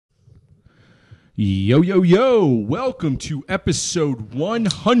Yo, yo, yo. Welcome to episode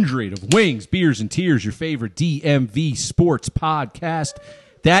 100 of Wings, Beers, and Tears, your favorite DMV sports podcast.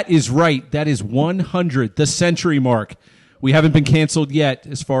 That is right. That is 100, the century mark. We haven't been canceled yet,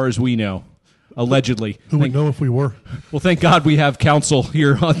 as far as we know, allegedly. Who would know if we were? Well, thank God we have counsel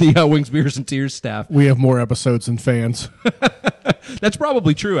here on the Wings, Beers, and Tears staff. We have more episodes than fans. That's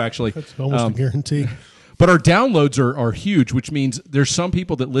probably true, actually. That's almost a guarantee. But our downloads are huge, which means there's some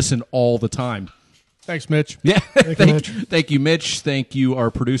people that listen all the time. Thanks, Mitch. Yeah, Thank you, Mitch. Thank you,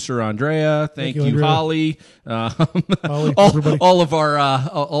 our producer Andrea. Thank you, Andrea. Holly. Holly, everybody. all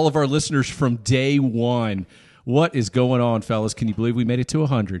of our listeners from day one. What is going on, fellas? Can you believe we made it to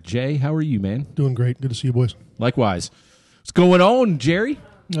 100? Jay, how are you, man? Doing great. Good to see you, boys. Likewise. What's going on, Jerry?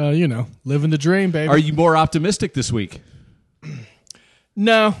 Living the dream, baby. Are you more optimistic this week?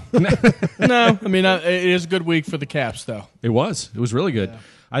 No. No. I mean, it is a good week for the Caps, though. It was. It was really good. Yeah.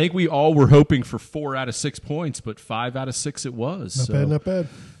 I think we all were hoping for 4 out of 6 points, but 5 out of 6 it was. Not bad.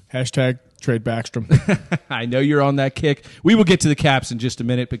 Hashtag trade Backstrom. I know you're on that kick. We will get to the Caps in just a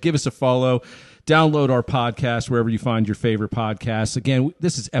minute, but give us a follow. Download our podcast wherever you find your favorite podcasts. Again,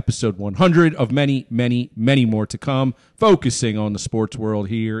 this is episode 100 of many, many, many more to come, focusing on the sports world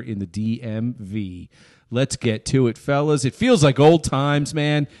here in the DMV. Let's get to it, fellas. It feels like old times,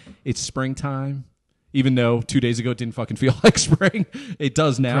 man. It's springtime. Even though 2 days ago it didn't fucking feel like spring, it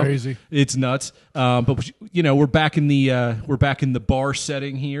does now. Crazy, it's nuts. But we're back in the bar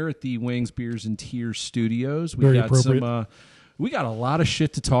setting here at the Wings, Beers, and Tears studios. Very appropriate. We got a lot of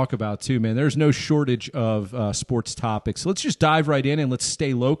shit to talk about too, man. There's no shortage of sports topics. So let's just dive right in and let's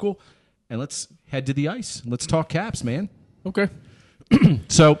stay local, and let's head to the ice. Let's talk Caps, man. Okay.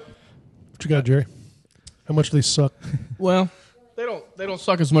 So, what you got, Jerry? How much do they suck? Well, they don't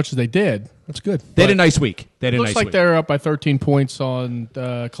suck as much as they did. That's good. They had a nice week. Looks like they're up by 13 points on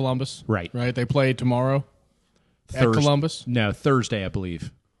Columbus. Right. They play tomorrow at Columbus. No, Thursday, I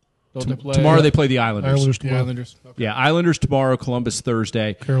believe. Tomorrow they play the Islanders. Islanders. Okay. Yeah, Islanders tomorrow, Columbus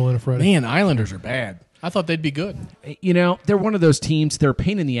Thursday. Carolina Friday. Man, Islanders are bad. I thought they'd be good. You know, they're one of those teams, they're a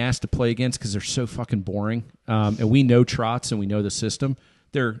pain in the ass to play against because they're so fucking boring. And we know Trotz and we know the system.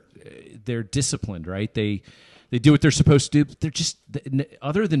 They're disciplined, right? They do what they're supposed to do. They're just,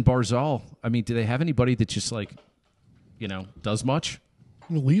 other than Barzal, I mean, do they have anybody that just does much?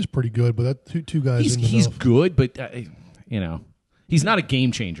 Lee's pretty good, but that two guys. He's good, but he's not a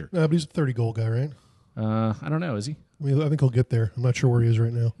game changer. No, but he's a 30-goal guy, right? I don't know. Is he? I think he'll get there. I'm not sure where he is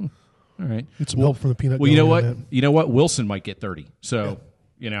right now. All right. Get some help from the peanut. Well, you know what? You know what? Wilson might get 30. So,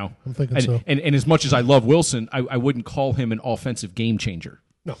 I'm thinking so. And as much as I love Wilson, I wouldn't call him an offensive game changer.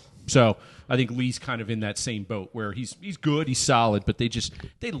 No. So I think Lee's kind of in that same boat where he's good, he's solid, but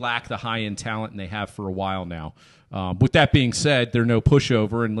they lack the high-end talent, and they have for a while now. With that being said, they're no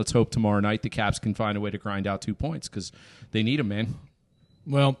pushover, and let's hope tomorrow night the Caps can find a way to grind out 2 points because they need them, man.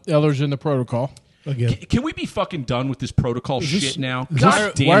 Well, Eller's in the protocol. Again. Can we be fucking done with this protocol shit now?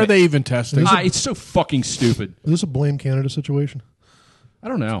 God damn it. Why are they even testing? It's so fucking stupid. Is this a blame Canada situation? I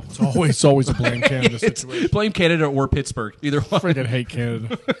don't know. It's always a blame Canada situation. Blame Canada or Pittsburgh. Either one. Freaking hate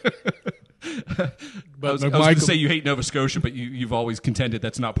Canada. I was going to say you hate Nova Scotia, but you've always contended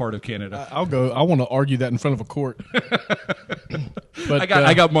that's not part of Canada. I want to argue that in front of a court. But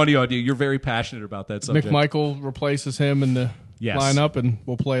I got money on you. You're very passionate about that subject. McMichael replaces him in the lineup, and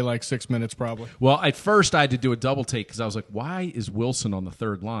we'll play like 6 minutes probably. Well, at first I had to do a double take because I was like, why is Wilson on the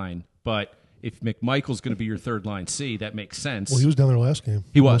third line? But if McMichael's going to be your third line C, that makes sense. Well, he was down there last game.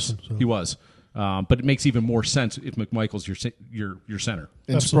 He was. He was. But it makes even more sense if McMichael's your center.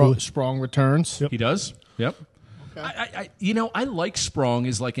 And Sprong returns. Yep. He does. Yep. Okay. I like Sprong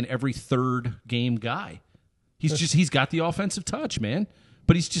as like an every third game guy. He's got the offensive touch, man.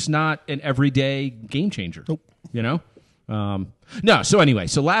 But he's just not an everyday game changer. Nope. No. So anyway,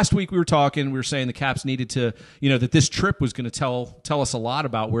 last week we were saying the Caps needed to, that this trip was going to tell us a lot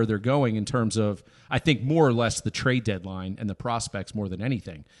about where they're going in terms of, I think, more or less the trade deadline and the prospects more than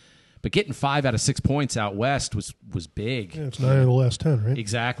anything. But getting 5 out of 6 points out west was big. Yeah, it's 9 of the last 10, right?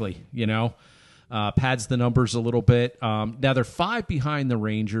 Exactly. Pads the numbers a little bit. Now they're 5 behind the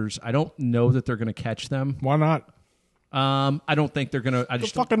Rangers. I don't know that they're going to catch them. Why not? I don't think they're going to. The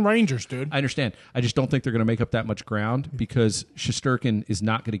fucking Rangers, dude. I understand. I just don't think they're going to make up that much ground because Shesterkin is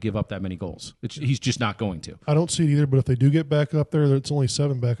not going to give up that many goals. He's just not going to. I don't see it either, but if they do get back up there, it's only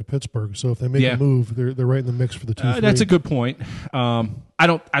 7 back at Pittsburgh. So if they make a move, they're right in the mix for the 2-3. That's a good point. I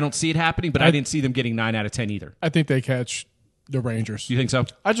don't see it happening, but I didn't see them getting 9 out of 10 either. I think they catch the Rangers. You think so?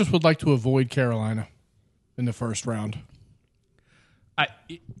 I just would like to avoid Carolina in the first round.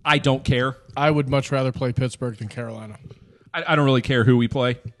 I don't care. I would much rather play Pittsburgh than Carolina. I don't really care who we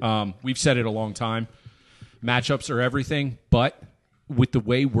play. We've said it a long time. Matchups are everything, but with the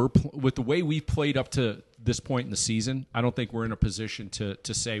way we've played up to this point in the season, I don't think we're in a position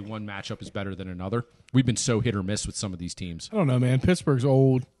to say one matchup is better than another. We've been so hit or miss with some of these teams. I don't know, man. Pittsburgh's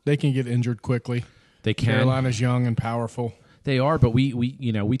old. They can get injured quickly. They can. Carolina's young and powerful. They are, but we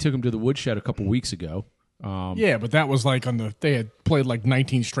took them to the woodshed a couple weeks ago. Yeah, but that was like they had played like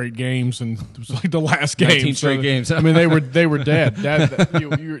 19 straight games, and it was like the last game. 19 straight games. I mean, they were dead.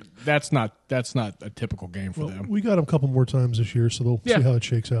 That's not a typical game for them. We got them a couple more times this year, so they'll see how it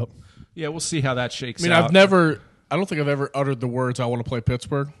shakes out. Yeah, we'll see how that shakes out. I don't think I've ever uttered the words "I want to play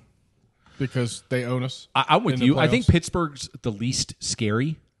Pittsburgh" because they own us. I'm with you. I think Pittsburgh's the least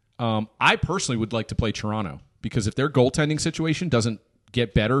scary. I personally would like to play Toronto because if their goaltending situation doesn't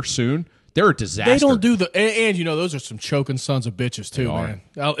get better soon, they're a disaster. They don't do and those are some choking sons of bitches too, man.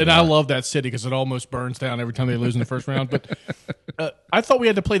 I love that city because it almost burns down every time they lose in the first round. But I thought we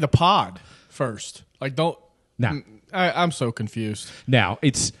had to play the pod first. Like, don't. No. I'm so confused. Now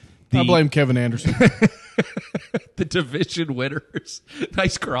it's. I blame Kevin Anderson. The division winners.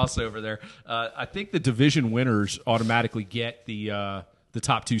 Nice crossover there. I think the division winners automatically get the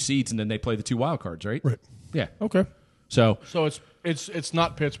top two seeds, and then they play the two wild cards, right? Right. Yeah. Okay. So it's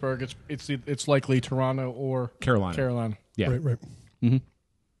not Pittsburgh. It's likely Toronto or Carolina. Yeah. Right. Mm-hmm.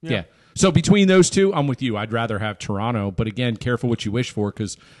 Yeah. So between those two, I'm with you. I'd rather have Toronto, but again, careful what you wish for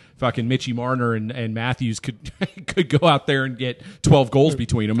because fucking Mitchie Marner and Matthews could go out there and get 12 goals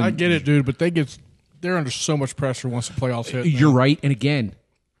between them. I get it, dude, but they're under so much pressure once the playoffs hit. You're right. And again,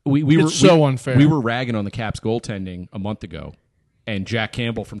 we were so unfair. We were ragging on the Caps goaltending a month ago, and Jack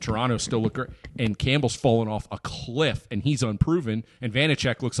Campbell from Toronto still looked great. And Campbell's fallen off a cliff, and he's unproven. And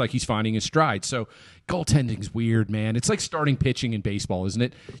Vanacek looks like he's finding his stride. So goaltending's weird, man. It's like starting pitching in baseball, isn't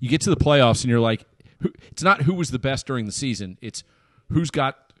it? You get to the playoffs, and you're like, it's not who was the best during the season. It's who's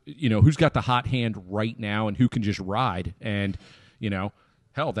got the hot hand right now and who can just ride. And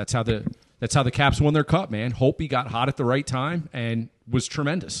hell, that's how the Caps won their cup, man. Holtby got hot at the right time and was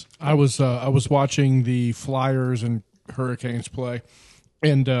tremendous. I was watching the Flyers and Hurricanes play,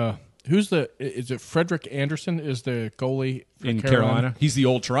 and is it Frederick Anderson is the goalie in Carolina? He's the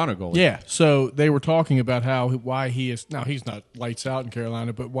old Toronto goalie. Yeah. So they were talking about why he is now he's not lights out in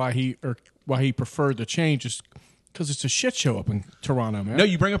Carolina, but why he preferred the change is because it's a shit show up in Toronto, man. No,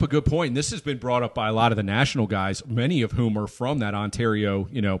 you bring up a good point. And this has been brought up by a lot of the national guys, many of whom are from that Ontario,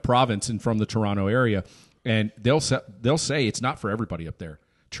 province and from the Toronto area, and they'll say it's not for everybody up there.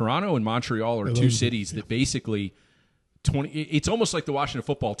 Toronto and Montreal are two cities that basically. It's almost like the Washington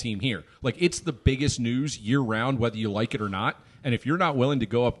football team here. Like, it's the biggest news year-round, whether you like it or not. And if you're not willing to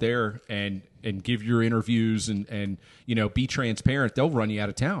go up there and give your interviews and be transparent, they'll run you out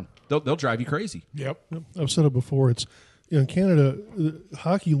of town. They'll drive you crazy. Yep. I've said it before. It's in Canada,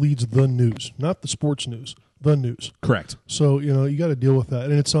 hockey leads the news, not the sports news, the news. Correct. So, you got to deal with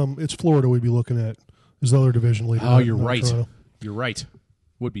that. And it's Florida we'd be looking at as the other division leader. Oh, you're right. Toronto. You're right.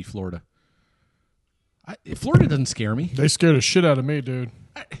 Would be Florida. Florida doesn't scare me. They scared the shit out of me, dude.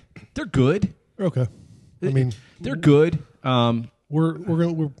 They're good. They're okay. I mean, they're good. We're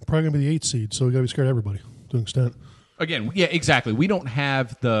probably gonna be the 8th seed, so we got to be scared of everybody to an extent. Again, yeah, exactly. We don't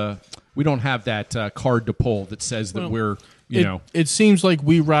have that card to pull that says that we're It seems like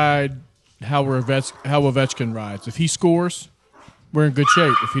we ride how Ovechkin rides. If he scores, we're in good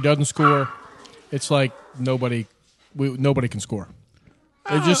shape. If he doesn't score, it's like nobody can score.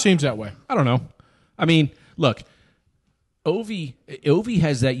 It just seems that way. I don't know. I mean, look, Ovi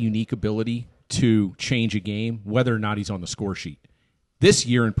has that unique ability to change a game, whether or not he's on the score sheet. This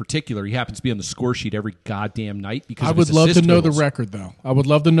year in particular, he happens to be on the score sheet every goddamn night because I would love to know the record, though. I would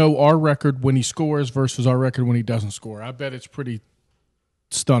love to know our record when he scores versus our record when he doesn't score. I bet it's pretty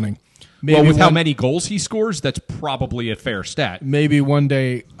stunning. Maybe with how many goals he scores, that's probably a fair stat. Maybe one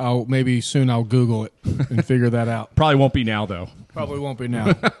day, soon I'll Google it and figure that out. Probably won't be now, though. Probably won't be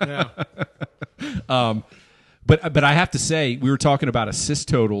now. Yeah. But I have to say, we were talking about assist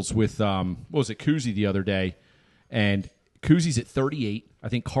totals with Kuzi the other day, and Kuzi's at 38. I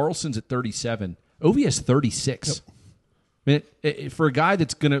think Carlson's at 37. Ovi has 36. Yep. I mean, for a guy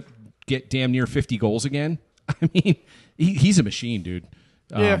that's going to get damn near 50 goals again, I mean, he's a machine, dude.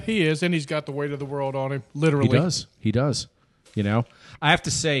 Yeah, he is, and he's got the weight of the world on him, literally. He does. I have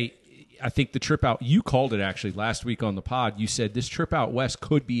to say, I think the trip out, you called it actually last week on the pod. You said this trip out west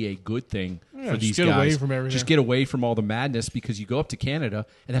could be a good thing for these guys. Just get away from everything. Just get away from all the madness because you go up to Canada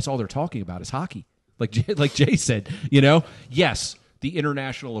and that's all they're talking about is hockey. Like Jay said, yes, the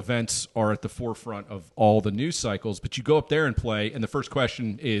international events are at the forefront of all the news cycles, but you go up there and play, and the first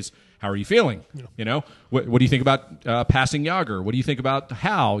question is, how are you feeling? Yeah. You know, what do you think about passing Yager? What do you think about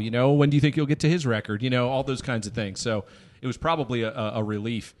Hal? You know, when do you think you'll get to his record? You know, all those kinds of things. So it was probably a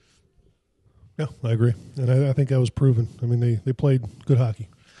relief. Yeah, I agree, and I think that was proven. I mean, they played good hockey.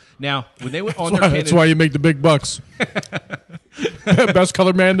 Now, when they went on their That's why you make the big bucks. Best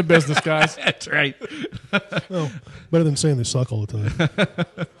colored man in the business, guys. That's right. Well, better than saying they suck all the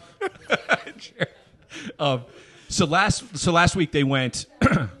time. Sure. So last week they went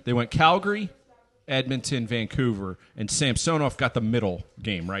Calgary, Edmonton, Vancouver, and Samsonov got the middle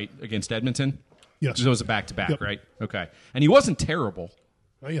game, right, against Edmonton. Yes. So it was a back-to-back, Yep. right? Okay. And he wasn't terrible.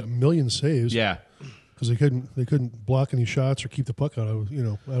 I got a million saves. Yeah. because they couldn't block any shots or keep the puck out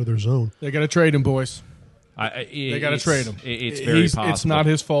of their zone. They got to trade him, boys. They got to trade him. It's very possible. It's not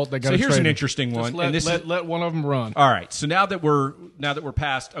his fault. They got to So trade here's an him. interesting one. Just let one of them run. All right. So now that we're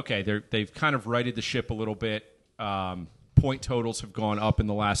past, okay, they've kind of righted the ship a little bit. Point totals have gone up in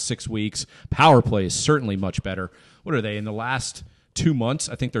the last 6 weeks. Power play is certainly much better. What are they in the last 2 months?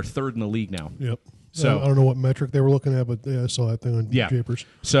 I think they're third in the league now. Yep. So I don't know what metric they were looking at, but yeah, I saw that thing on Japers.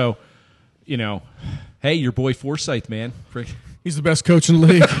 So, hey, your boy Forsyth, man. He's the best coach in the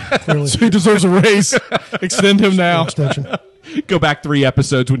league. So he deserves a raise. Extend him now. Extension. Go back 3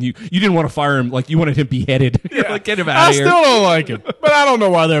 episodes when you didn't want to fire him, like you wanted him beheaded. You're like, get him out I of here. still don't like him, but I don't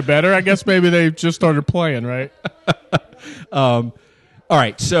know why they're better. I guess maybe they just started playing, right? All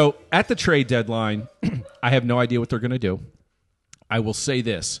right, so at the trade deadline, I have no idea what they're going to do. I will say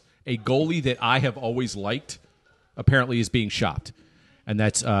this. A goalie that I have always liked apparently is being shopped, and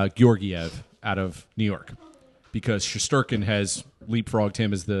that's Georgiev out of New York, because Shesterkin has leapfrogged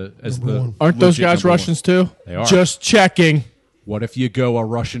him as the one. Aren't those legit guys number one. Russians too? They are. Just checking. What if you go a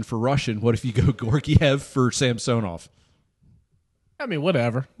Russian for Russian? What if you go Georgiev for Samsonov? I mean,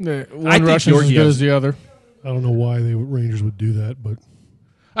 whatever. One think Russian's as good Georgiev's- as the other. I don't know why the Rangers would do that, but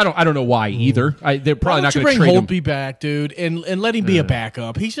I don't know why either. They're probably Why not don't you going to bring trade him. Holtby back, dude, and let him be a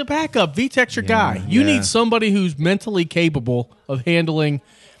backup? He's a backup. Vitek's your guy. You yeah. need somebody who's mentally capable of handling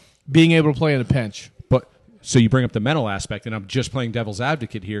being able to play in a pinch. But so you bring up the mental aspect, and I'm just playing devil's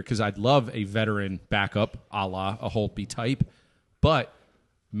advocate here because I'd love a veteran backup, a la a Holtby type. But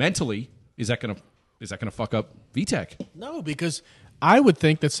mentally, is that going to fuck up Vitek? No, because I would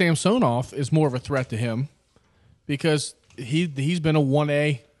think that Samsonov is more of a threat to him because he's been a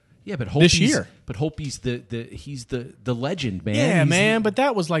 1A. Yeah, but This year. But Holtby's he's the legend, man. Yeah, He's man, but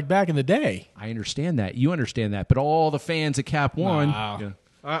that was like back in the day. I understand that. You understand that. But all the fans at Cap One, yeah.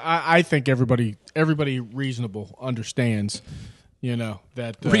 I think everybody reasonable understands,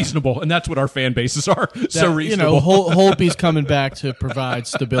 that reasonable, and that's what our fan bases are. So that, reasonable. Holtby's coming back to provide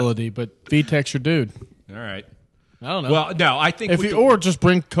stability, but Vitek's your dude. All right. I don't know. Well, no, I think or just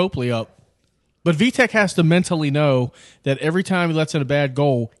bring Copley up. But Vitek has to mentally know that every time he lets in a bad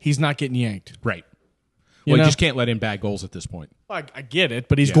goal, he's not getting yanked. right. You Well, know? you just can't let in bad goals at this point. I get it,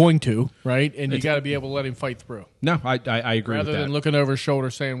 but he's going to, right? And you got to be able to let him fight through. No, I agree Rather with that. than looking over his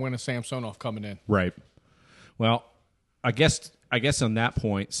shoulder saying, when is Samsonov coming in? Right. Well, I guess on that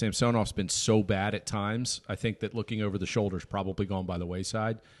point, Samsonov's been so bad at times. I think that looking over the shoulder's probably gone by the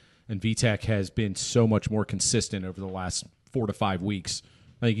wayside, and Vitek has been so much more consistent over the last 4 to 5 weeks.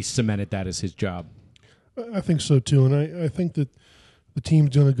 I think he's cemented that as his job. I think so too, and I think that the team's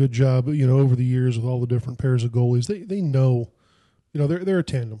done a good job, over the years with all the different pairs of goalies. They know, they're a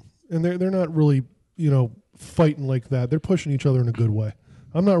tandem, and they're not really, fighting like that. They're pushing each other in a good way.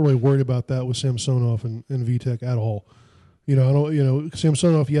 I'm not really worried about that with Samsonov and Vitek at all.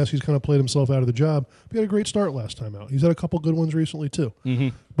 Samsonov, yes, he's kind of played himself out of the job. But he had a great start last time out. He's had a couple good ones recently too. Mm-hmm.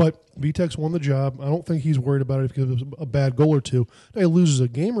 But Vitek's won the job. I don't think he's worried about it because of a bad goal or two. Now he loses a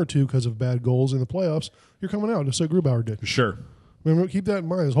game or two because of bad goals in the playoffs. You're coming out just like Grubauer did. Sure. Remember, keep that in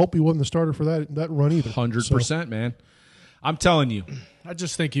mind. I hope he wasn't the starter for that run either. 100%, man. I'm telling you. I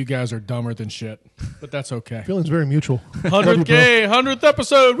just think you guys are dumber than shit, but that's okay. Feeling's very mutual. 100th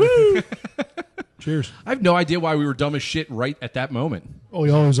episode, woo! Cheers. I have no idea why we were dumb as shit right at that moment. Oh, we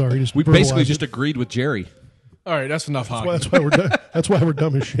always are. We basically just agreed with Jerry. All right, that's enough hockey. That's why we're that's why we're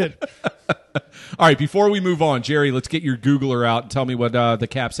dumb as shit. All right, before we move on, Jerry, let's get your Googler out and tell me what the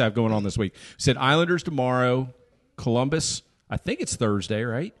Caps have going on this week. You said Islanders tomorrow, Columbus. I think it's Thursday,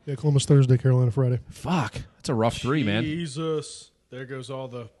 right? Yeah, Columbus Thursday, Carolina Friday. Fuck, that's a rough 3, man. Jesus, there goes all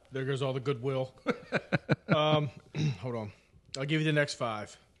the goodwill. Hold on, I'll give you the next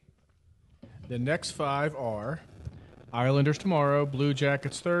 5. The next 5 are Islanders tomorrow, Blue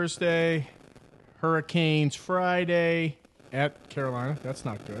Jackets Thursday, Hurricanes Friday at Carolina. That's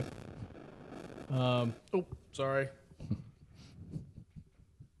not good. Sorry.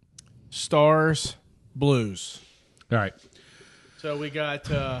 Stars, Blues. All right. So we got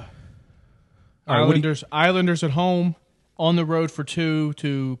right, what do Islanders at home, on the road for 2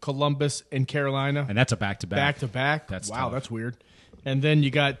 to Columbus and Carolina. And that's a back-to-back. Back-to-back. That's wow, tough. that's weird. And then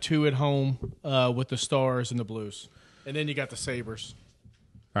you got 2 at home with the Stars and the Blues. And then you got the Sabres.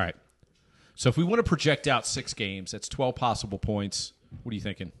 All right. So if we want to project out 6 games, that's 12 possible points. What are you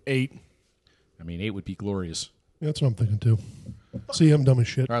thinking? 8. I mean, 8 would be glorious. That's what I'm thinking too. See, I'm dumb as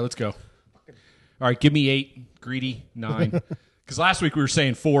shit. All right, let's go. All right, give me 8. Greedy 9. Because last week we were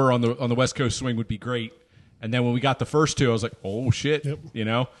saying 4 on the West Coast swing would be great, and then when we got the first 2, I was like, oh shit, Yep. you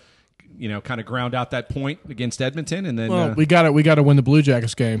know, kind of ground out that point against Edmonton, and then Well, we got to win the Blue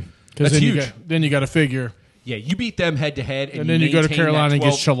Jackets game. That's then huge. Then you got to figure. yeah, you beat them head to head, And then you go to maintain Carolina that and get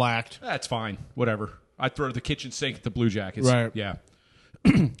 12 shellacked. That's fine, whatever. I throw the kitchen sink at the Blue Jackets, Right. Yeah.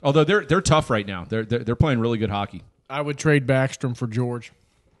 Although they're tough right now, they're playing really good hockey. I would trade Backstrom for George.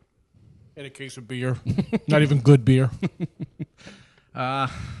 And a case of beer. Not even good beer. I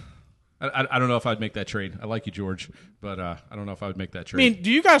don't know if I'd make that trade. I like you, George, but I don't know if I would make that I trade. mean,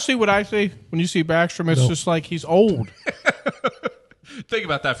 do you guys see what I see when you see Backstrom? It's No. just like he's old. Think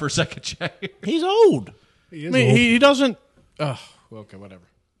about that for a second, Jay. He's old. He I is mean, old. he doesn't. Okay, whatever.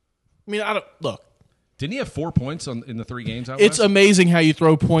 I mean, I don't look. Didn't he have 4 points in the 3 games out It's west? amazing how you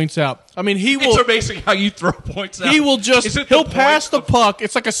throw points out. I mean, he will. It's amazing how you throw points out. He will just. Isn't He'll the pass the point puck.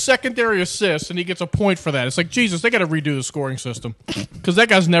 It's like a secondary assist, and he gets a point for that. It's like Jesus. They got to redo the scoring system because that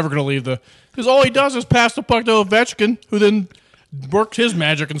guy's never going to leave the. Because all he does is pass the puck to Ovechkin, who then works his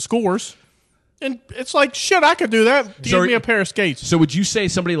magic and scores. And it's like shit. I could do that. Give me a pair of skates. So would you say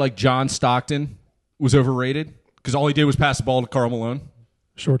somebody like John Stockton was overrated because all he did was pass the ball to Karl Malone?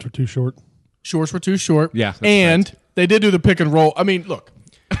 Shorts are too short. Shorts were too short. Yeah, that's and they did do the pick and roll. I mean, look,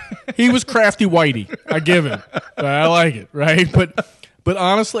 he was crafty whitey. I give him. I like it, right? But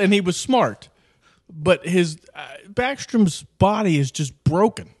honestly, and he was smart. But his Backstrom's body is just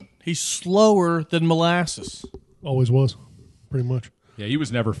broken. He's slower than molasses. Always was, pretty much. Yeah, he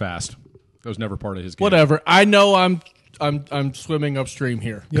was never fast. That was never part of his game. Whatever. I know I'm swimming upstream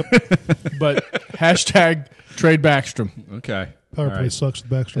here. Yep. But hashtag trade Backstrom. Okay. Power All play right. sucks. The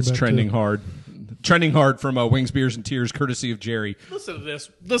Backstrom It's back trending too. hard. Trending hard from Wings, Beers, and Tears, courtesy of Jerry. Listen to this.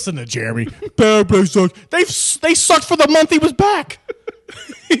 Listen to Jeremy. Power play sucks. They sucked for the month he was back.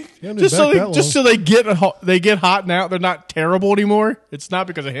 Yeah, Just so they get hot now. They're not terrible anymore. It's not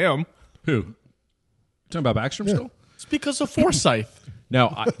because of him. Who? Talking about Backstrom still? It's because of Forsyth.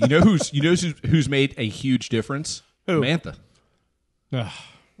 No, you know who's made a huge difference? Who? Mantha. Ugh,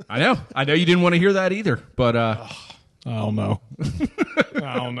 I know you didn't want to hear that either, but I don't know.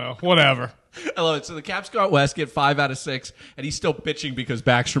 I don't know. Whatever. I love it. So the Caps go out west, get 5 out of 6, and he's still bitching because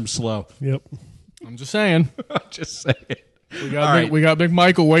Backstrom's slow. Yep. I'm just saying. Just saying. We All got right. we got Big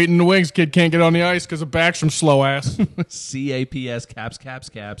Michael waiting in the wings. Kid can't get on the ice because of Backstrom's slow ass. CAPS,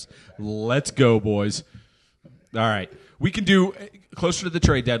 Caps. Let's go, boys. All right. We can do, closer to the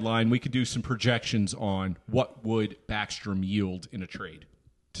trade deadline, we could do some projections on what would Backstrom yield in a trade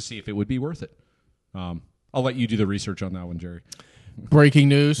to see if it would be worth it. I'll let you do the research on that one, Jerry. Breaking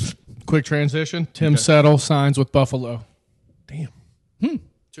news. Quick transition. Tim Settle signs with Buffalo. Damn.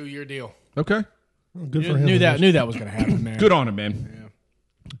 2-year deal. Okay. Well, good for him. Knew that was going to happen, man. Good on him, man. Yeah.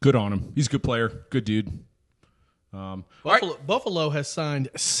 Good on him. He's a good player. Good dude. Buffalo has signed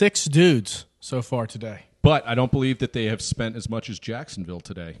 6 dudes so far today. But I don't believe that they have spent as much as Jacksonville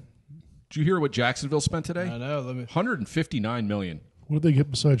today. Did you hear what Jacksonville spent today? I know. $159 million. What did they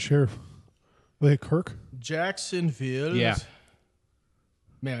get besides Sheriff? They had Kirk? Jacksonville. Yeah.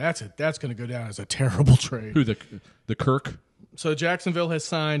 Man, that's going to go down as a terrible trade. Who, the Kirk? So Jacksonville has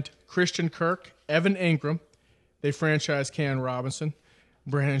signed Christian Kirk, Evan Ingram. They franchised Ken Robinson,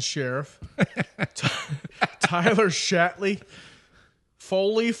 Brandon Sheriff, Tyler Shatley,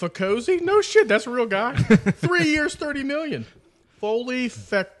 Foley Facosi. No shit, that's a real guy. 3 years, $30 million. Foley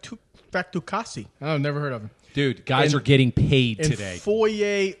Factukasi. I've never heard of him. Dude, guys are getting paid And today.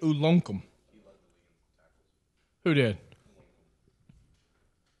 Foye Ulonkum. Who did?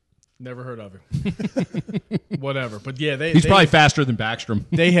 Never heard of him. Whatever, but yeah, He's probably faster than Backstrom.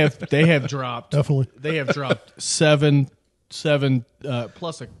 they have dropped. Definitely. They have dropped seven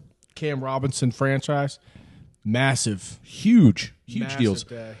plus a Cam Robinson franchise. Massive. Huge Massive deals.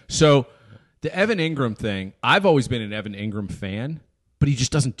 day. So the Evan Ingram thing, I've always been an Evan Ingram fan, but he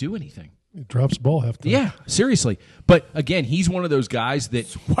just doesn't do anything. He drops the ball half the time. Yeah, seriously. But again, he's one of those guys that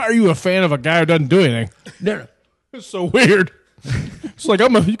Why are you a fan of a guy who doesn't do anything? no, It's so weird. It's like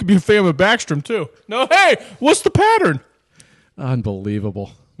you could be a fan of Backstrom too. No, hey, what's the pattern?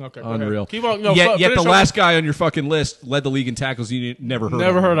 Unbelievable. Okay, go ahead. Unreal. Keep on. No, yet finish the on- last guy on your fucking list led the league in tackles. You never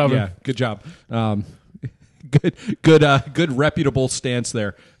heard of him. Yeah, good job. Good reputable stance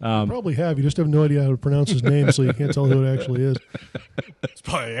there. Probably have. You just have no idea how to pronounce his name, so you can't tell who it actually is.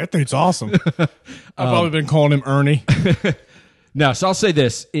 I think it's awesome. I've probably been calling him Ernie. No, so I'll say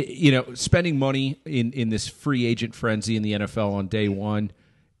this: spending money in this free agent frenzy in the NFL on day one,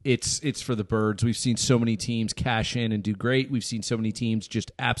 it's for the birds. We've seen so many teams cash in and do great. We've seen so many teams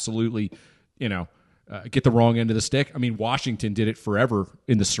just absolutely, get the wrong end of the stick. I mean, Washington did it forever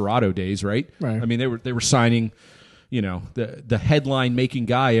in the Serrato days, right? Right. I mean, they were signing, the headline making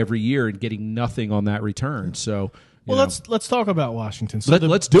guy every year and getting nothing on that return. So, Let's talk about Washington. So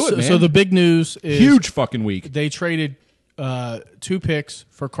let's do it, man. So the big news is huge fucking week. They traded 2 picks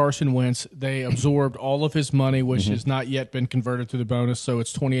for Carson Wentz. They absorbed all of his money, which has not yet been converted to the bonus. So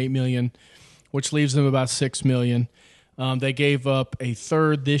it's $28 million, which leaves them about $6 million. They gave up a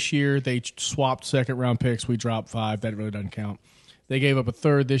third this year. They swapped second-round picks. We dropped 5. That really doesn't count. They gave up a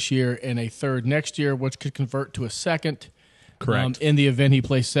third this year and a third next year, which could convert to a second. Correct. In the event he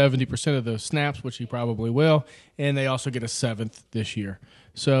plays 70% of the snaps, which he probably will. And they also get a 7th this year.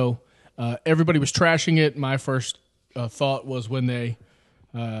 So everybody was trashing it. My first thought was when they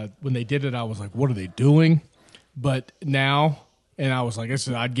did it, I was like, what are they doing? But now, and I was like,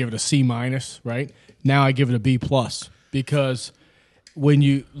 I'd give it a C-, right? Now I give it a B+, because when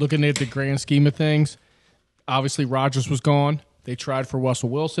you looking at the grand scheme of things, obviously Rodgers was gone. They tried for Russell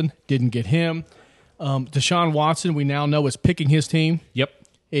Wilson, didn't get him. Deshaun Watson, we now know, is picking his team. Yep.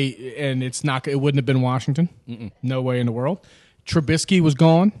 And it wouldn't have been Washington. No way in the world. Trubisky was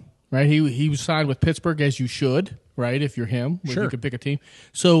gone, right? He was signed with Pittsburgh, as you should, right? If you're him, sure. You could pick a team.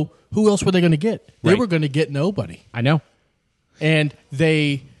 So who else were they going to get? They Right. were going to get nobody. I know. And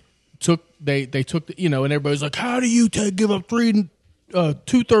they took and everybody's like, how do you give up 2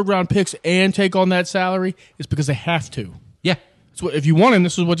 third-round picks and take on that salary? It's because they have to. Yeah. So if you want him,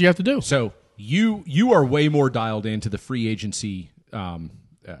 this is what you have to do. So you are way more dialed into the free agency, goings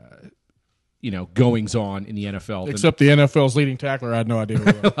on in the NFL. Except the NFL's leading tackler, I had no idea who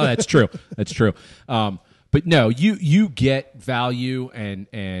it was. Oh, that's true. That's true. But no, you get value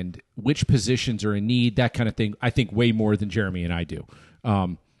and which positions are in need, that kind of thing. I think way more than Jeremy and I do.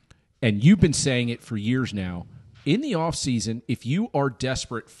 And you've been saying it for years now. In the offseason, if you are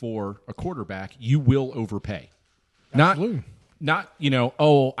desperate for a quarterback, you will overpay. Absolutely. Not,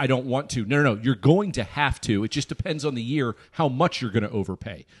 I don't want to. No. You're going to have to. It just depends on the year how much you're going to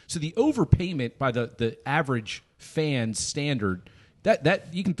overpay. So the overpayment by the average fan's standard, that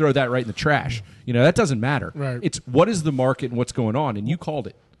you can throw that right in the trash. That doesn't matter. Right. It's what is the market and what's going on, and you called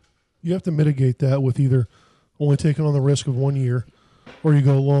it. You have to mitigate that with either only taking on the risk of 1 year, or you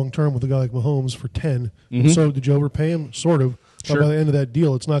go long-term with a guy like Mahomes for 10. So did you overpay him? Sort of. Sure. But by the end of that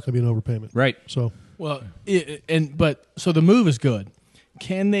deal, it's not going to be an overpayment. Right. So Well, so the move is good.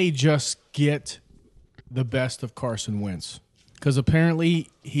 Can they just get the best of Carson Wentz? Because apparently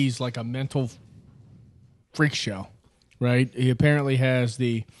he's like a mental freak show, right? He apparently has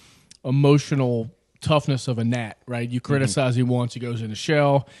the emotional toughness of a gnat, right? You criticize him once, he goes in a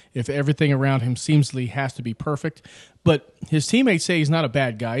shell. If everything around him seemingly has to be perfect. But his teammates say he's not a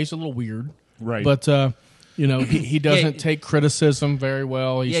bad guy. He's a little weird. Right. But, he doesn't take criticism very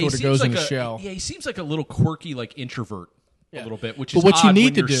well. He sort of goes in a shell. Yeah, he seems like a little quirky, like introvert a little bit, which But is what you odd need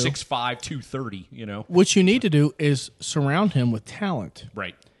when to you're do- 6'5", 230, What you need to do is surround him with talent.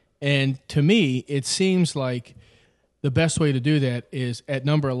 Right. And to me, it seems like the best way to do that is at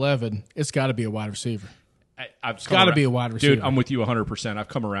number 11, it's got to be a wide receiver. It's gotta be a wide receiver. Dude, I'm with you 100%. I've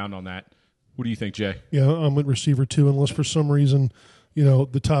come around on that. What do you think, Jay? yeah, I'm with receiver too, unless for some reason,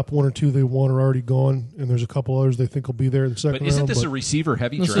 the top 1 or 2 they want are already gone, and there's a couple others they think will be there in the second But round. isn't this a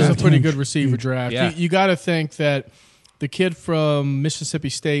receiver-heavy This draft? is a pretty Huge, good receiver huge. draft. Yeah. You got to think that the kid from Mississippi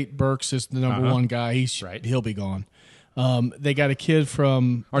State, Burks, is the number 1 guy. Right. He'll be gone. They got a kid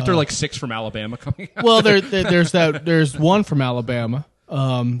from Aren't there like 6 from Alabama coming out? well, there's one from Alabama,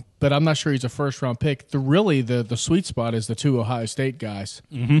 but I'm not sure he's a first-round pick. The sweet spot is the 2 Ohio State guys,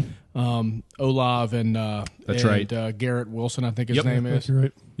 Olav and That's right. Garrett Wilson, I think his Yep. name That's is.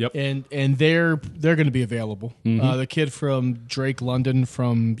 right. Yep. And they're going to be available. The kid from Drake London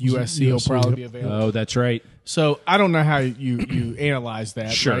from USC will USC, probably yep. be available. Oh, that's right. So I don't know how you analyze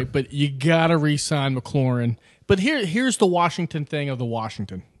that, Sure. right? But you got to re-sign McLaurin. But here's the Washington thing of the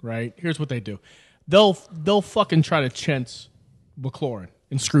Washington, right? Here's what they do. They'll fucking try to chintz McLaurin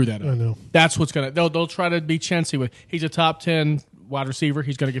and screw that up. I know. That's what's gonna. They'll try to be chintzy with. He's a top 10 wide receiver.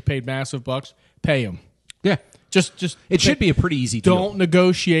 He's gonna get paid massive bucks. Pay him. Yeah. Just It should be a pretty easy deal. don't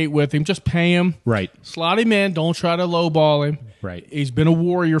negotiate with him. Just pay him. Right. Slot him in. Don't try to lowball him. Right. He's been a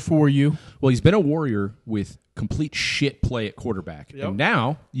warrior for you. Well, he's been a warrior with complete shit play at quarterback. Yep. And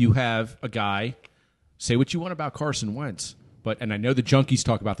now you have a guy, say what you want about Carson Wentz, and I know the junkies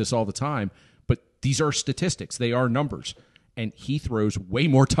talk about this all the time, but these are statistics. They are numbers. And he throws way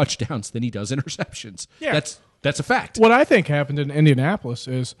more touchdowns than he does interceptions. Yeah. That's a fact. What I think happened in Indianapolis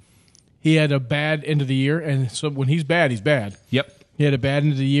is he had a bad end of the year, and so when he's bad, he's bad. Yep. He had a bad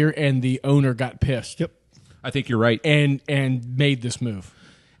end of the year, and the owner got pissed. Yep. I think you're right. And made this move.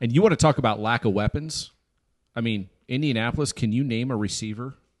 And you want to talk about lack of weapons? I mean, Indianapolis, can you name a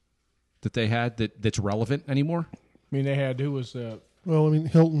receiver that they had that's relevant anymore? I mean, they had who was Well, I mean,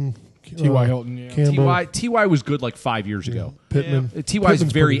 Hilton. T.Y. Hilton, yeah. Campbell. T.Y. was good like 5 years ago. Pittman. T.Y. is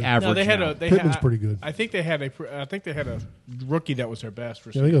Pittman's very pretty good. average. No, they had now. Pittman's pretty good. I think they had a rookie that was their best Yeah, I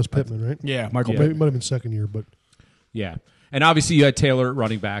receiver. think it was Pittman, right? Yeah, Michael. Maybe it might have been second year, but Yeah, and obviously you had Taylor at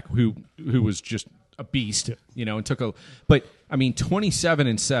running back, who was just a beast, and took a. But I mean,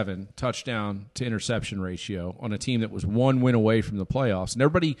 27-7 touchdown to interception ratio on a team that was one win away from the playoffs, and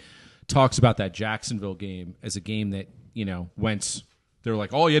everybody talks about that Jacksonville game as a game that Wentz. They're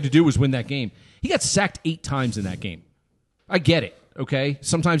like, all you had to do was win that game. He got sacked 8 times in that game. I get it. Okay,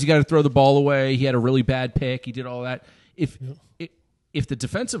 sometimes you got to throw the ball away. He had a really bad pick. He did all that. If the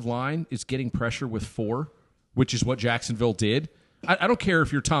defensive line is getting pressure with 4, which is what Jacksonville did, I don't care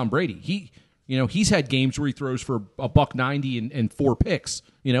if you're Tom Brady. He's had games where he throws for $190 and 4 picks.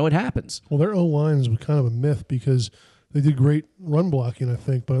 It happens. well, their O line was kind of a myth because they did great run blocking, I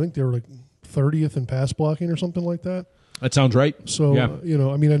think, but I think they were like 30th in pass blocking or something like that. That sounds right. So yeah.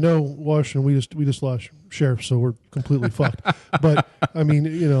 I mean, I know Washington. We just lost Sheriff, so we're completely fucked. But I mean,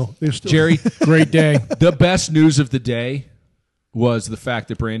 they're still Jerry, Great day. the best news of the day was the fact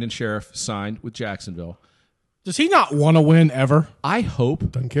that Brandon Sheriff signed with Jacksonville. Does he not want to win ever? I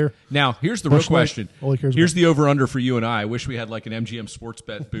hope. doesn't care. Now, here's the real Bush Light, question. all he cares Here's about. the over-under for you and I. I wish we had like an MGM sports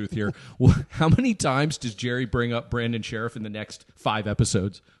bet booth here. Well, how many times does Jerry bring up Brandon Sheriff in the next 5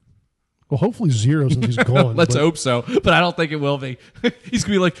 episodes? Well, hopefully 0 since he's gone. Let's but hope so, but I don't think it will be. He's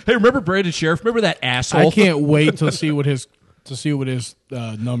gonna be like, "Hey, remember Brandon Sheriff? Remember that asshole?" I can't wait to see what his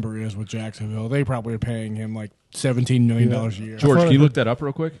number is with Jacksonville. They probably are paying him like $17 million a year. George, I can you heard- look that up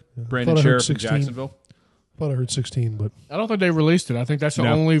real quick? Brandon I heard Sheriff in 16. Jacksonville. I thought I heard 16, but I don't think they released it. I think that's the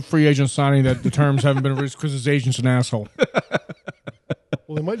No. only free agent signing that the terms haven't been released because his agent's an asshole.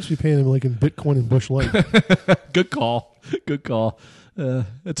 well, they might just be paying him like in Bitcoin and Bush Light. Good call. Good call.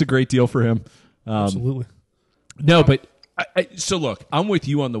 That's a great deal for him. Absolutely. No, but so look, I'm with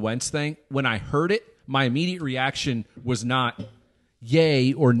you on the Wentz thing. When I heard it, my immediate reaction was not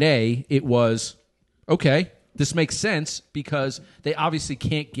yay or nay. It was, okay, this makes sense because they obviously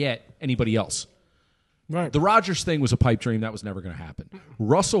can't get anybody else. Right. The Rodgers thing was a pipe dream. That was never going to happen.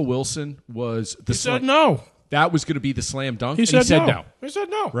 Russell Wilson was the He said no. That was going to be the slam dunk. He and said, he said no. He said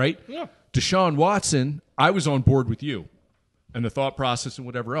no. Right? Yeah. Deshaun Watson, I was on board with you and the thought process and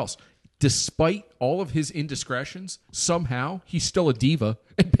whatever else. Despite all of his indiscretions, somehow he's still a diva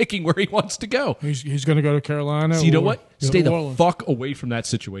and picking where he wants to go. He's going to go to Carolina. So you know or- what? New Stay the Orleans. fuck away from that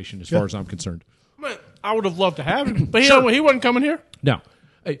situation as far as I'm concerned. I would have loved to have him, but Sure. he wasn't coming here. No.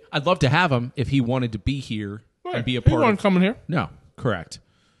 I'd love to have him if he wanted to be here and be a He part wasn't of. coming here. No, correct.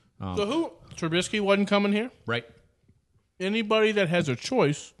 So who? Trubisky wasn't coming here. Right. Anybody that has a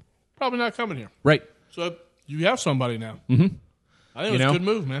choice, probably not coming here. Right. So you have somebody now. Mm-hmm. I think it's a good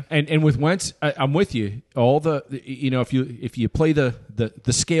move, man. And with Wentz, I'm with you. All if you play the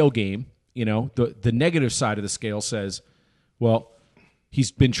scale game, the negative side of the scale says, well,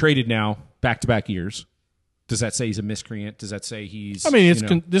 he's been traded now back-to-back years. Does that say he's a miscreant? Does that say he's? I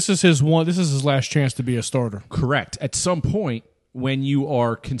mean, this is his his last chance to be a starter. Correct. At some point, when you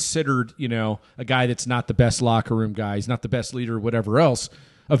are considered, a guy that's not the best locker room guy, he's not the best leader, whatever else,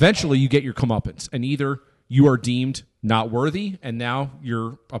 eventually you get your comeuppance, and either you are deemed not worthy, and now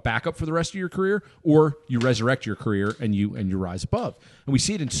you're a backup for the rest of your career, or you resurrect your career and you rise above. And we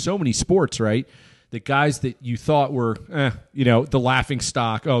see it in so many sports, right? The guys that you thought were, the laughing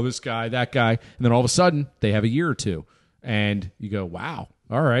stock, oh, this guy, that guy, and then all of a sudden they have a year or two, and you go, wow,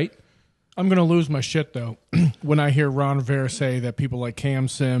 all right. I'm going to lose my shit, though, when I hear Ron Rivera say that people like Cam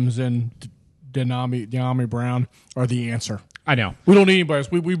Sims and De'Ami Brown are the answer. I know. We don't need anybody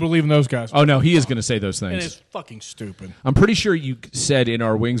else. We believe in those guys. Oh, no, he is going to say those And things. it's fucking stupid. I'm pretty sure you said in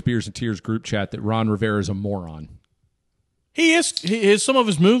our Wings, Beers, and Tears group chat that Ron Rivera is a moron. He is. Some of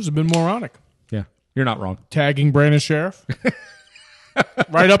his moves have been moronic. Yeah, you're not wrong. Tagging Brandon Sheriff.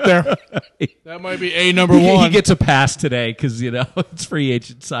 Right up there. That might be a number He one. gets a pass today because, it's free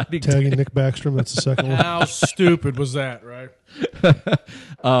agent signing day. Tagging Nick Backstrom, that's the second one. How stupid was that, right?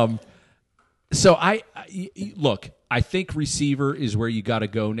 So look, I think receiver is where you got to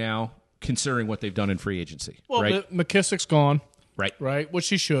go now, considering what they've done in free agency. Well, right? McKissick's gone, Right. right? Which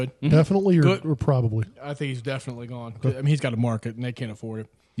he should. Definitely Good. or probably. I think he's definitely gone. I mean, he's got a market, and they can't afford it.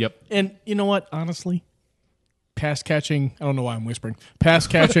 Yep. And you know what? Honestly, pass catching. I don't know why I'm whispering. Pass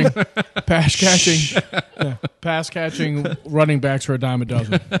catching, pass catching running backs are a dime a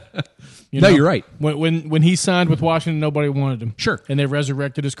dozen. You're right. When he signed with Washington, nobody wanted him. Sure. And they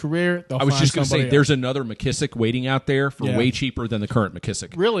resurrected his career. I was just going to say, there's another McKissick waiting out there for Yeah. way cheaper than the current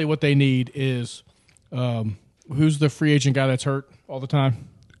McKissick. Really, what they need is who's the free agent guy that's hurt all the time?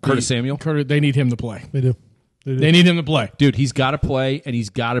 Curtis Samuel? They need him to play. They do. They need him to play. Dude, he's got to play, and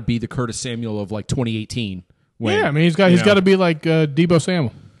he's got to be the Curtis Samuel of like 2018. When, Yeah, I mean he's got to be like Debo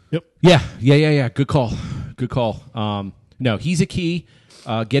Samuel. Yep. Yeah. Good call. No, he's a key.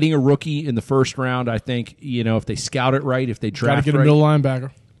 Getting a rookie in the first round, I think, if they scout it right, if they Got to draft get a right, middle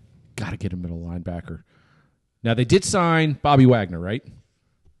linebacker. got to get a middle linebacker. Now, they did sign Bobby Wagner, right?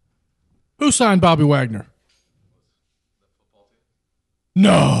 Who signed Bobby Wagner?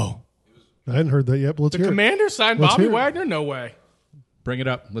 No. I hadn't heard that yet, but let's The hear it. Commander signed Let's Bobby hear it. Wagner? No way. Bring it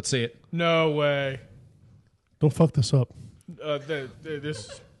up. Let's see it. No way. Don't fuck this up.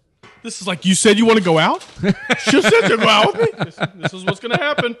 This is like you said you want to go out? She said to go out with me. This is what's going to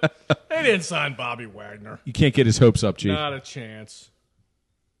happen. They didn't sign Bobby Wagner. You can't get his hopes up, G. Not a chance.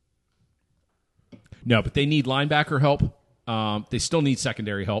 No, but they need linebacker help. They still need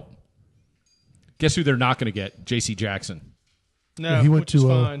secondary help. Guess who they're not going to get? J.C. Jackson. No, he went which is to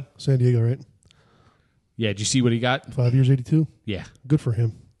fine. San Diego, right? Yeah, did you see what he got? 5 years, 82. Yeah. Good for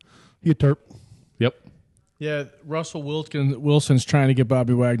him. He a Terp. Yep. Yeah, Russell Wilson's trying to get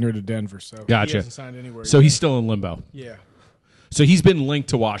Bobby Wagner to Denver, so Gotcha. he hasn't signed anywhere So yet. he's still in limbo. Yeah. So he's been linked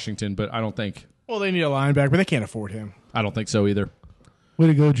to Washington, but I don't think Well, they need a linebacker, but they can't afford him. so either. Way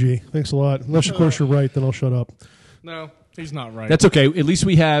to go, G. Thanks a lot. Unless, of course, you're right, then I'll shut up. No, he's not right. That's okay. At least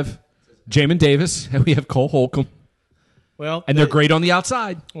we have Jamin Davis and we have Cole Holcomb, well, and they're great on the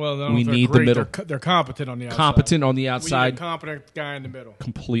outside. Well, no, we they're need the great. middle. They're competent on the outside. Competent on the We need a outside. competent guy in the middle.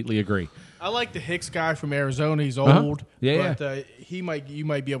 Completely agree. I like the Hicks guy from Arizona. He's Uh-huh. old, Yeah, but you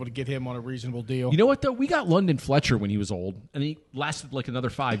might be able to get him on a reasonable deal. You know what, though? We got London Fletcher when he was old, and he lasted like another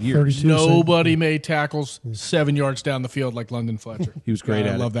 5 years. 32. Nobody made tackles 7 yards down the field like London Fletcher. He was great I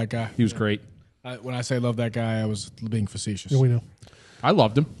at it. love that guy. He was great. When I say love that guy, I was being facetious. Yeah, we know. I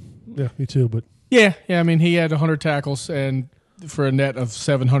loved him. Yeah, me too, but Yeah. I mean, he had 100 tackles and for a net of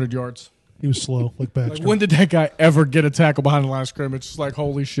 700 yards. he was slow, like Baxter. Like, when did that guy ever get a tackle behind the line of scrimmage? It's like,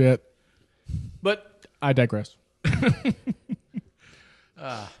 holy shit. But I digress.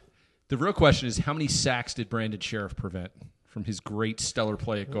 The real question is, how many sacks did Brandon Sheriff prevent from his great stellar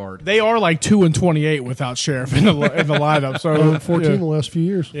play at guard? They are like 2-28 without Sheriff in the lineup. So 14 yeah. the last few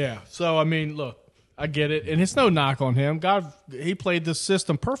years. Yeah. So I mean, look, I get it, and it's no knock on him. God, he played this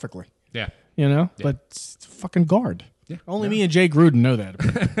system perfectly. Yeah. But it's fucking guard. Yeah. Only me and Jay Gruden know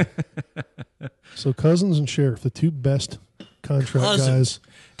that. So Cousins and Sheriff, the two best contract Cousins. guys.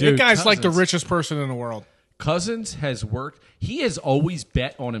 Dude, that guy's like the Cousins. richest person in the world. Cousins has worked. He has always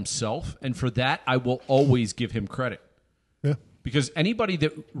bet on himself, and for that, I will always give him credit. Yeah. Because anybody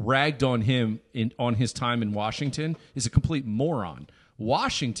that ragged on him on his time in Washington is a complete moron.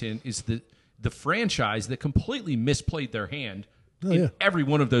 Washington is the franchise that completely misplayed their hand in yeah. every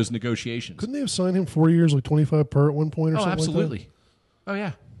one of those negotiations. Couldn't they have signed him 4 years, like 25 per at one point or Oh, something absolutely. like Oh,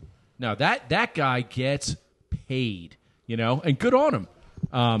 yeah. No, that guy gets paid, and good on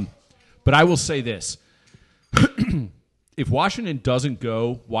him. But I will say this. If Washington doesn't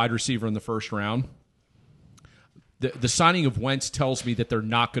go wide receiver in the first round, the signing of Wentz tells me that they're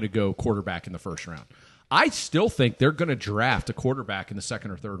not going to go quarterback in the first round. I still think they're going to draft a quarterback in the second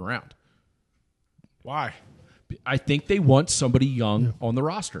or third round. Why? I think they want somebody young on the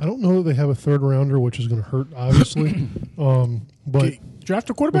roster. that? I don't know that they have a third rounder, which is going to hurt, obviously. But Draft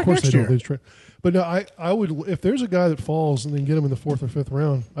a of quarterback course next they year. don't. But no, I would, if there's a guy that falls and then get him in the fourth or fifth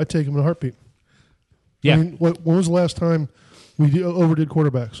round, I'd take him in a heartbeat. Yeah. I mean, when was the last time we overdid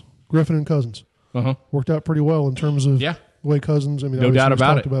quarterbacks? Griffin and Cousins. Uh-huh. Worked out pretty well in terms of Yeah. the way Cousins. I mean, No obviously doubt we've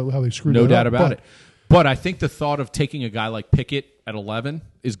about talked it. about how they screwed No that doubt up, about but it. But I think the thought of taking a guy like Pickett at 11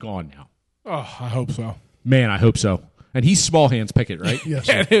 is gone now. Oh, I hope so. Man, I hope so. And he's small hands Pickett, right? Yes.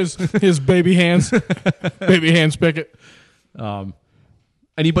 And his baby hands, baby hands Pickett.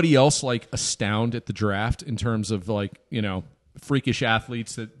 Anybody else like astound at the draft in terms of like, freakish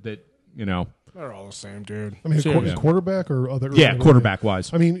athletes that They're all the same, dude. I mean, Seriously. quarterback or other. Yeah, quarterback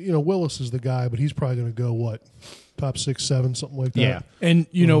wise. I mean, Willis is the guy, but he's probably going to go what, top 6, 7, something like that. Yeah. And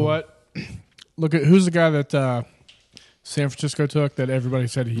you know what? Look at who's the guy that San Francisco took that everybody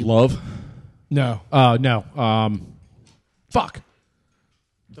said he Love? no. No. Fuck.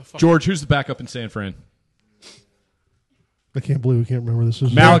 George, who's the backup in San Fran? I can't believe we can't remember this.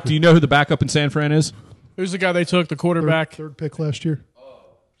 Is Malik, do you know who the backup in San Fran is? Who's the guy they took? The quarterback third pick last year?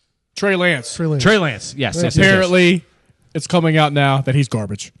 Trey Lance. Trey Lance. Trey Lance. Yes. yes, yes, yes. Apparently, it's coming out now that he's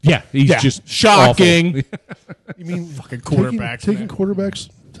garbage. Yeah, he's Yeah. just Shocking. awful. You mean Fucking quarterbacks, Taking man. quarterbacks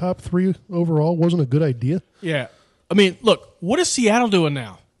top 3 overall wasn't a good idea. Yeah. I mean, look, what is Seattle doing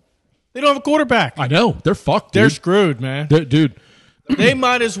now? They don't have a quarterback. I know. They're fucked, They're dude. screwed, man. Dude. They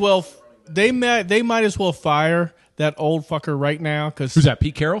might as well. They might as well fire that old fucker right now. Because Who's that,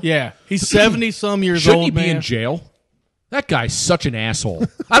 Pete Carroll? Yeah, he's 70-some years Shouldn't old. he be man. in jail? That guy's such an asshole.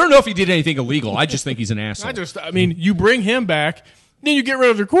 I don't know if he did anything illegal. I just think he's an asshole. I mean, you bring him back, then you get rid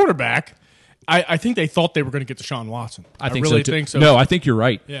of your quarterback. I think they thought they were going to get Deshaun Watson. I think really so too. think so. No, I think you're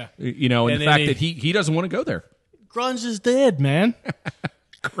right. Yeah. And And the then fact that he doesn't want to go there. Grunge is dead, man.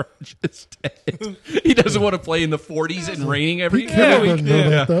 Grunge is dead. He doesn't want to play in the 40s and raining every Carroll week. doesn't know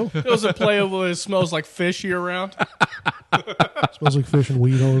that, though. It doesn't play where it smells like fish year round. Smells like fish and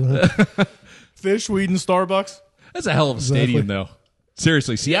weed all the time. Fish, weed, and Starbucks. That's a hell of a stadium, though.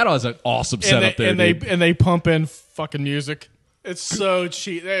 Seriously, Seattle has an awesome setup there. Dude. They pump in fucking music. It's so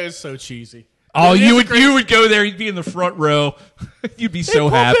cheap. That is so cheesy. Oh, It is you a would go there. You'd be in the front row. You'd be so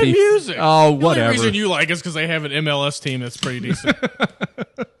pump happy. in music. Oh, The whatever. only reason you like it is because they have an MLS team that's pretty decent.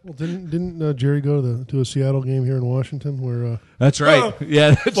 Well, didn't Jerry go to a Seattle game here in Washington where That's right.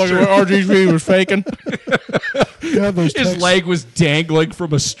 Yeah, that's Like true. where RG3 was faking. God, those His texts- leg was dangling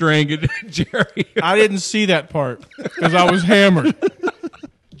from a string, and Jerry. I didn't see that part because I was hammered.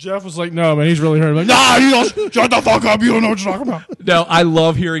 Jeff was like, "No, man, he's really hurt." I'm like, "Nah, you don't. Shut the fuck up. You don't know what you're talking about." No, I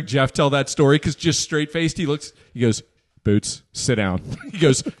love hearing Jeff tell that story because just straight faced, he goes, Boots, sit down. He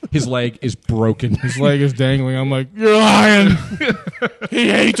goes, his leg is broken. His leg is dangling. I'm like, "You're lying. He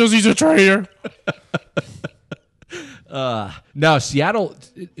hates us. He's a traitor." No, Seattle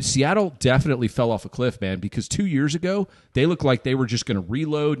definitely fell off a cliff, man, because 2 years ago, they looked like they were just going to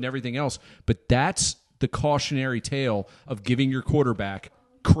reload and everything else. But that's the cautionary tale of giving your quarterback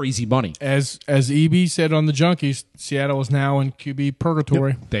crazy money. As EB said on the Junkies, Seattle is now in QB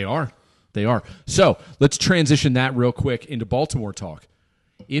purgatory. They are. So let's transition that real quick into Baltimore talk.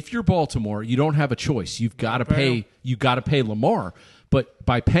 If you're Baltimore, you don't have a choice. You've got to pay. You got to pay Lamar. But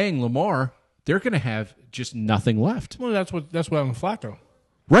by paying Lamar, they're going to have just nothing left. Well, that's what happened with Flacco.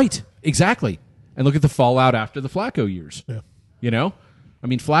 Right. Exactly. And look at the fallout after the Flacco years. Yeah. You know, I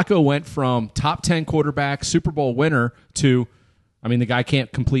mean, Flacco went from top 10 quarterback, Super Bowl winner to, I mean, the guy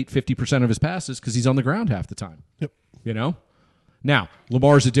can't complete 50% of his passes because he's on the ground half the time. Yep. You know. Now,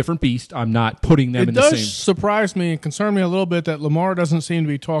 Lamar's a different beast. I'm not putting them It in the does same. surprise me and concern me a little bit that Lamar doesn't seem to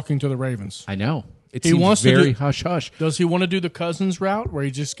be talking to the Ravens. I know. It He seems wants to very do- hush hush. Does he want to do the Cousins route where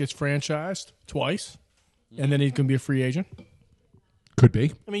he just gets franchised twice and then he can be a free agent? Could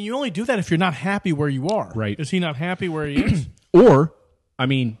be. I mean, you only do that if you're not happy where you are. Right. Is he not happy where he is? Or, I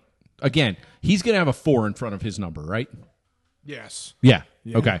mean, again, he's going to have a 4 in front of his number, right? Yes. Yeah.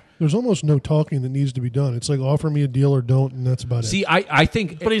 Okay. There's almost no talking that needs to be done. It's like offer me a deal or don't, and that's about it. See, I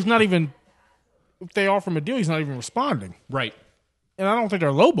think. But he's not even, if they offer him a deal, he's not even responding. Right. And I don't think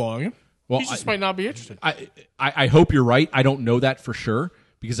they're lowballing him. Well, He just might not be interested. I hope you're right. I don't know that for sure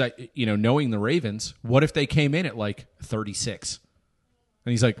because knowing the Ravens, what if they came in at like 36?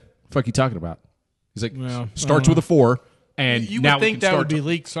 And he's like, "Fuck you talking about?" He's like, Well, starts with a 4, and You now would we think can that start would be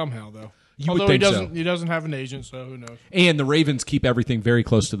leaked somehow, though. You would Although think so. he doesn't have an agent, so who knows? And the Ravens keep everything very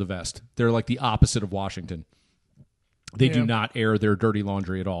close to the vest. They're like the opposite of Washington. They do Yeah. not air their dirty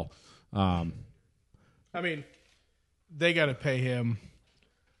laundry at all. I mean, they got to pay him,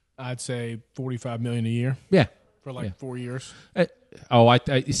 I'd say, $45 million a year Yeah. for like 4 years.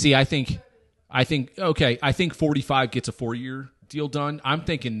 I see. I think. Okay. I think 45 gets a 4-year deal done. I'm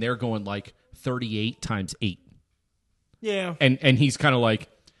thinking they're going like 38 times 8, Yeah. and he's kind of like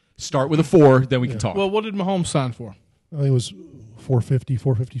start with a 4, then we can talk. Well, what did Mahomes sign for? I think it was 450,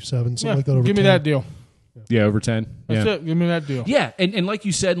 457, something like that. Over give me 10. that deal. yeah, over 10. That's yeah. it. Give me that deal. Yeah, and like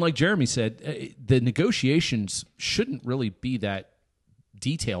you said, and like Jeremy said, the negotiations shouldn't really be that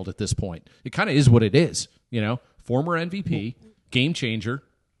detailed at this point. It kind of is what it is, Former MVP, game changer,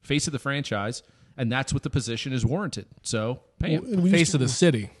 face of the franchise, and that's what the position is warranted. So pay him. And we used Face to- of the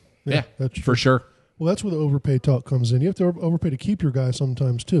city. Yeah, that's for sure. Well, that's where the overpay talk comes in. You have to overpay to keep your guy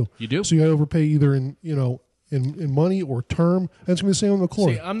sometimes too. You do. So you got to overpay either in money or term. And it's going to be the same on the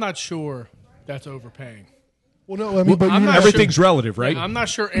McLaurin. See, I'm not sure that's overpaying. Well, no, I mean, but I'm not Everything's relative, right? I'm not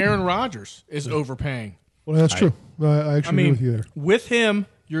sure Aaron Rodgers is overpaying. well, that's true. I actually agree with you there. With him,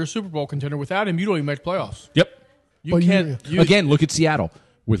 you're a Super Bowl contender. Without him, you don't even make playoffs. Yep. You But can't. Again, look at Seattle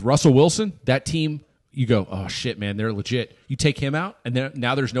with Russell Wilson. That team, you go, oh shit, man, they're legit. You take him out, and then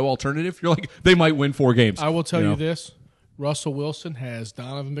now there's no alternative. You're like, they might win 4 games. I will tell know? you this: Russell Wilson has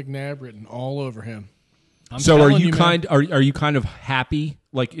Donovan McNabb written all over him. So are telling you man. kind? Are you kind of happy?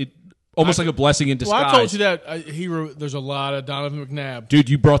 Like it, almost like a blessing in disguise. Well, I told you that there's a lot of Donovan McNabb. Dude,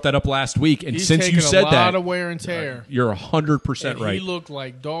 you brought that up last week, and He's since taken you said a lot that, of wear and tear. you're 100% And right. He looked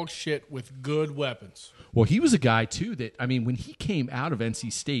like dog shit with good weapons. Well, he was a guy too that when he came out of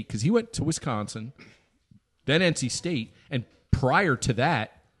NC State, because he went to Wisconsin, then NC State, and prior to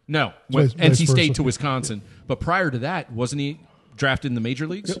that, went Vice NC State versa. to Wisconsin, but prior to that, wasn't he drafted in the major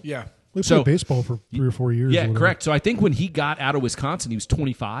leagues? Yeah. We So- played baseball for 3 or 4 years. or Yeah, whatever. correct. So I think when he got out of Wisconsin, he was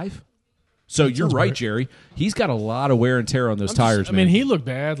 25. So you're sounds right, right. Jerry. He's got a lot of wear and tear on those tires. I mean, man. he looked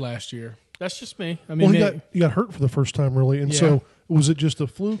bad last year. That's just me. I mean, Well, he got hurt for the first time, really, and Yeah. so was it just a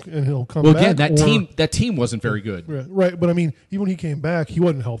fluke, and he'll come well, back? again, or- that team wasn't very good. right? But I mean, even when he came back, he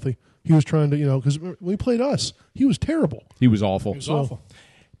wasn't healthy. He was trying to, because when he played us, he was terrible. He was awful. it was awful.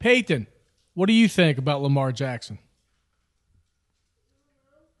 Peyton, what do you think about Lamar Jackson?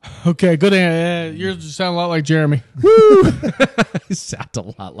 Okay, good. Yours sound a lot like Jeremy. He sounds a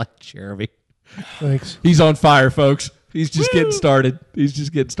lot like Jeremy. Thanks. He's on fire, folks. He's just getting started.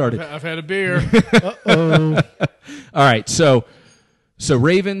 I've had a beer. Oh, All right, so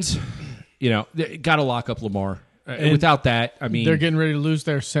Ravens, got to lock up Lamar. And Without that, I mean, They're getting ready to lose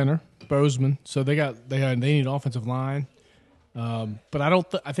their center, Bozeman. So they need offensive line. But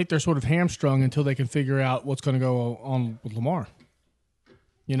I think they're sort of hamstrung until they can figure out what's going to go on with Lamar.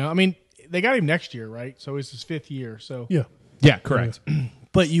 I mean, they got him next year, right? So it's his 5th year. So yeah, correct.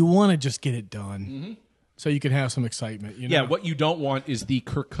 but you want to just get it done, so you can have some excitement. Yeah, what you don't want is the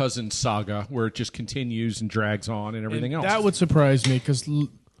Kirk Cousins saga where it just continues and drags on and everything else. That would surprise me because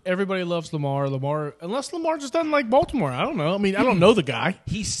everybody loves Lamar. Unless Lamar just doesn't like Baltimore. I don't know. I mean, I don't know the guy.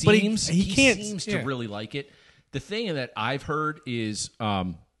 he but seems he can't seems yeah. to really like it. The thing that I've heard is,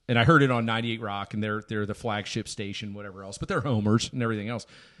 and I heard it on 98 Rock, and they're the flagship station, whatever else, but they're homers and everything else.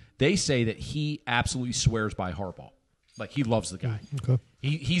 They say that he absolutely swears by Harbaugh. Like, he loves the guy. okay.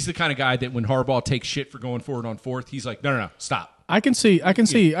 He's the kind of guy that when Harbaugh takes shit for going forward on 4th, he's like, no, stop. I can see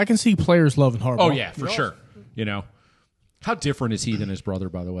players loving Harbaugh. Oh, yeah, for sure. How different is he than his brother,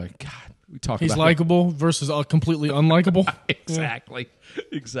 by the way? God, we talk He's about likable versus completely unlikable. Exactly.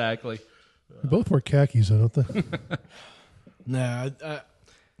 They both wear khakis, don't they? Nah,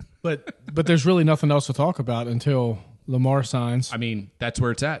 but there's really nothing else to talk about until Lamar signs. I mean, that's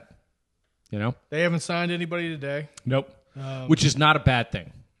where it's at. They haven't signed anybody today. Nope. Which is not a bad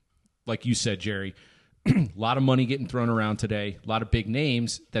thing. Like you said, Jerry, a lot of money getting thrown around today, a lot of big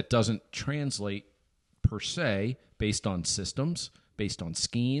names that doesn't translate per se based on systems, based on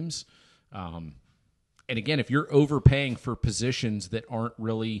schemes. And again, if you're overpaying for positions that aren't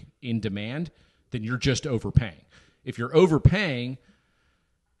really in demand, then you're just overpaying. If you're overpaying,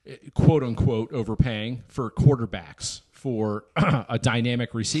 quote unquote, overpaying for quarterbacks, for a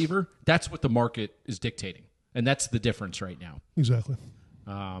dynamic receiver, that's what the market is dictating. And that's the difference right now. Exactly.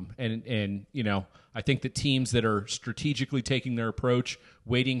 And I think that teams that are strategically taking their approach,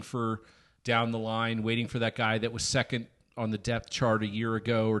 waiting for down the line, waiting for that guy that was second on the depth chart a year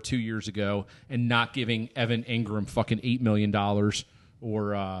ago or 2 years ago, and not giving Evan Ingram fucking $8 million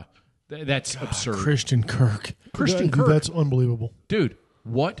or that's absurd. Christian Kirk. Christian Dude, Kirk. that's unbelievable. Dude,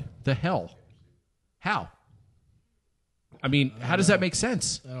 what the hell? How? I mean, how does that make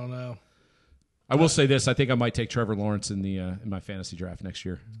sense? I don't know. I will say this: I think I might take Trevor Lawrence in the in my fantasy draft next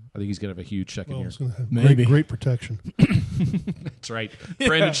year. I think he's going to have a huge second Well, year. it's going to have Maybe. great protection. That's right,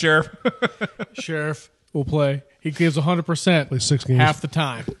 Brandon Sheriff. Sheriff will play. He gives 100% Play 6 games. half the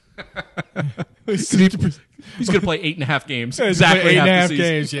time. He's going to play 8.5 games. Exactly 8.5 half the season.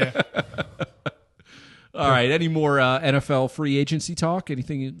 games. Yeah. All right. Any more NFL free agency talk?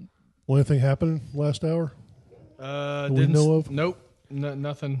 Anything? Well, anything happened last hour? we Didn't know of? Nope.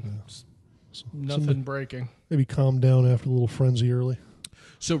 Nothing. Nothing breaking. Maybe calm down after a little frenzy early.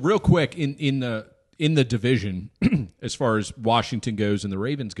 So real quick in the division, as far as Washington goes and the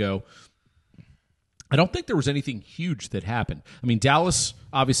Ravens go, I don't think there was anything huge that happened. I mean, Dallas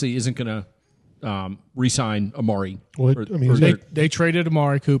obviously isn't going to re-sign Amari. Well, They traded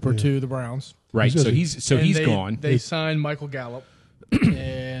Amari Cooper to the Browns. Right, He's so he's And gone. They signed Michael Gallup,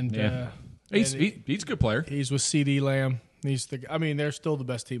 and Yeah. He's a good player. he's with CD Lamb. They're still the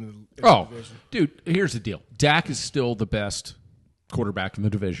best team in the Oh, division. dude, here's the deal. Dak is still the best quarterback in the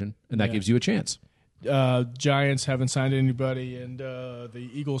division, and that gives you a chance. Giants haven't signed anybody, and the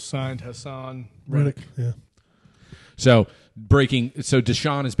Eagles signed Hassan Reddick. Reddick. Yeah. So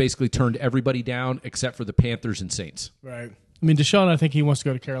Deshaun has basically turned everybody down except for the Panthers and Saints. Right. I mean, Deshaun, I think he wants to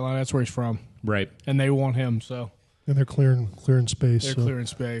go to Carolina. That's where he's from. Right. And they want him, so And they're clearing space. they're clearing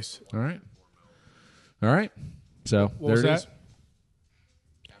space. All right. So What there was it that? is.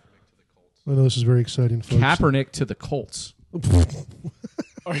 I know this is very exciting, folks. Kaepernick to the Colts.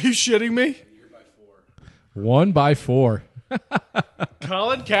 Are you shitting me? 1-4.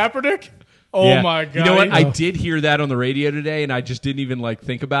 Colin Kaepernick? Oh, Yeah. my God. You know what? I did hear that on the radio today, and I just didn't even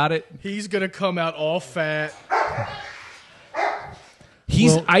think about it. He's going to come out all fat.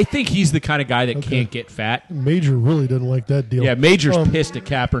 I think he's the kind of guy that can't get fat. Major really doesn't like that deal. Yeah, Major's pissed at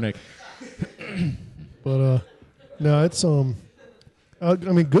Kaepernick. But no, it's I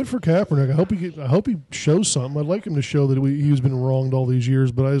mean, good for Kaepernick. I hope he shows something. I'd like him to show that he's been wronged all these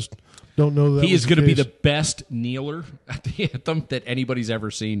years, but I just don't know that He is going to be the best kneeler at the anthem that anybody's ever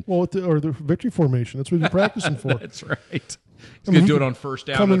seen. well, the victory formation. That's what he's been practicing for. That's right. He's mean, going to he do it could on first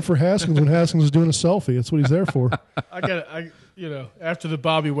down. Come in for Haskins when Haskins is doing a selfie. That's what he's there for. After the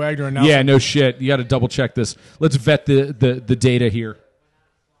Bobby Wagner announcement. Yeah, no shit. You got to double check this. Let's vet the data here.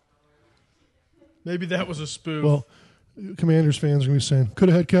 Maybe that was a spoof. Well, Commanders fans are going to be saying, could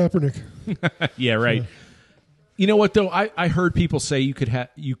have had Kaepernick. Yeah, right. You know what though? I heard people say you could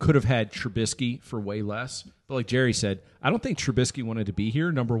have had Trubisky for way less, but like Jerry said, I don't think Trubisky wanted to be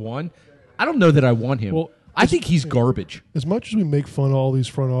here. Number one, I don't know that I want him. Well, I think he's garbage. As much as we make fun of all these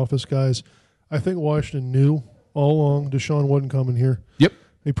front office guys, I think Washington knew all along Deshaun wasn't coming here. Yep.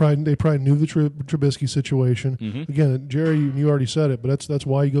 They probably knew the Trubisky situation. Mm-hmm. Again, Jerry, you already said it, but that's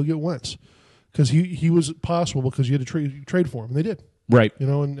why you go get Wentz, because he was possible because you had to trade for him, and they did. Right.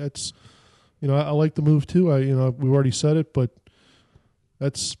 And that's, I like the move too. We've already said it, but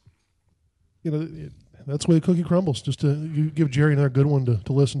that's, that's the way the cookie crumbles. Just you give Jerry another good one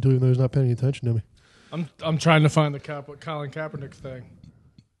to listen to, even though he's not paying any attention to me. I'm trying to find the Colin Kaepernick thing.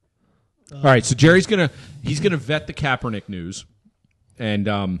 All right, so Jerry's gonna vet the Kaepernick news, and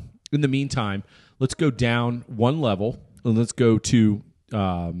in the meantime, let's go down one level and let's go to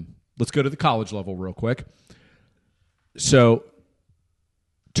the college level real quick. So,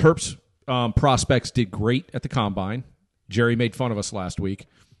 Terps prospects did great at the combine. Jerry made fun of us last week.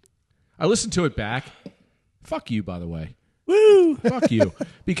 I listened to it back. Fuck you, by the way. Woo! Fuck you,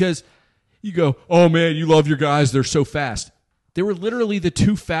 because you go, oh man, you love your guys. They're so fast. They were literally the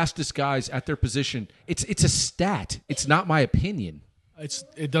two fastest guys at their position. It's a stat. It's not my opinion.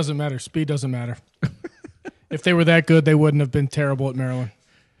 It doesn't matter. Speed doesn't matter. If they were that good, they wouldn't have been terrible at Maryland.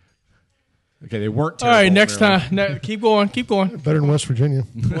 Okay, they weren't All terrible. right, next Maryland. time. Keep going. Keep going. Better than West Virginia.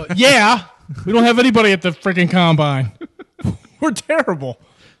 Well, yeah. We don't have anybody at the freaking combine. We're terrible.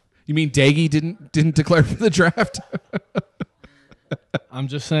 You mean Daggy didn't declare for the draft? I'm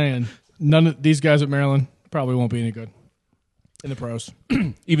just saying. None of these guys at Maryland probably won't be any good in the pros.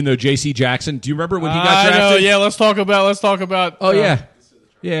 Even though J.C. Jackson, do you remember when he got I drafted? know, yeah, let's talk about. Oh, yeah.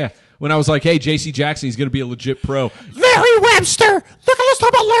 Yeah. When I was like, hey, J.C. Jackson, he's going to be a legit pro. Larry Webster. Let's talk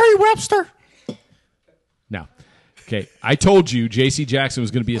about Larry Webster. No. Okay, I told you J.C. Jackson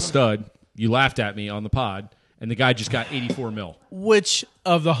was going to be a stud. You laughed at me on the pod, and the guy just got $84 million. Which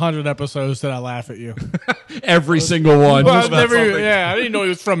of the 100 episodes did I laugh at you? Every single one. Well, I didn't know he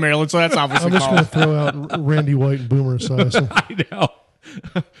was from Maryland, so that's obviously I'm just going to throw out Randy White and Boomer Esiason. I know.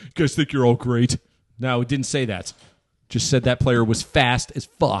 You guys think you're all great. No, it didn't say that. Just said that player was fast as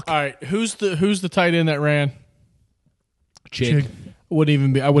fuck. All right, who's the tight end that ran? Chig. Chig.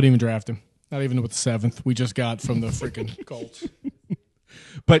 I wouldn't even draft him. Not even with the 7th we just got from the freaking Colts.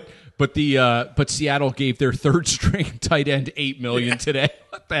 But Seattle gave their third string tight end $8 million today.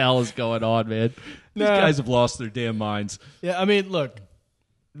 What the hell is going on, man? These guys have lost their damn minds. Yeah, I mean, look,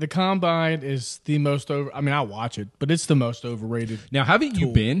 the combine is the most over. I mean, I watch it, but it's the most overrated. Now, haven't you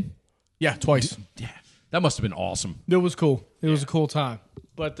been? Yeah, twice. Yeah, that must have been awesome. It was cool. It was a cool time,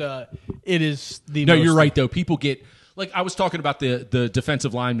 but it is the. No, most you're right though. People get like I was talking about the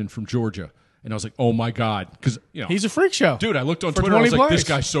defensive lineman from Georgia, and I was like, oh my god, because he's a freak show, dude. I looked on For Twitter. I was 20 like, plays. this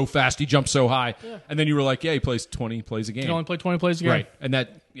guy's so fast. He jumps so high. Yeah. And then you were like, yeah, he plays 20 plays a game. He only play 20 plays a game, right? And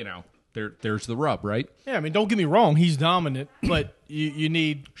that there's the rub, right? Yeah, I mean, don't get me wrong, he's dominant, but you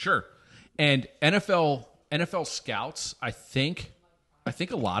need Sure. And NFL scouts, I think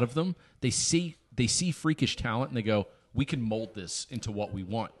a lot of them they see freakish talent and they go, we can mold this into what we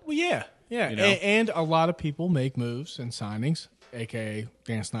want. Well, yeah. You know? And a lot of people make moves and signings, aka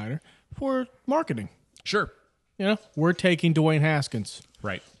Dan Snyder, for marketing. Sure. we're taking Dwayne Haskins.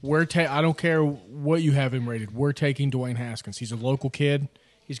 Right. I don't care what you have him rated. We're taking Dwayne Haskins. He's a local kid.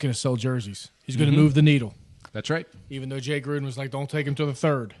 He's going to sell jerseys. He's going to move the needle. That's right. Even though Jay Gruden was like, don't take him to the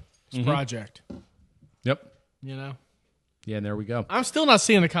third. It's a project. Yep. Yeah, and there we go. I'm still not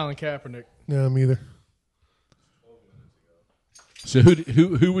seeing the Colin Kaepernick. No, me either. So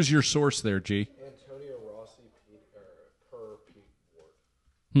who was your source there, G? Antonio Rossi per Pete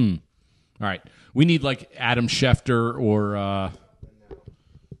Ward. All right. We need like Adam Schefter or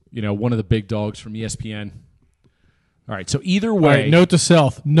one of the big dogs from ESPN. All right. So either way, All right, note to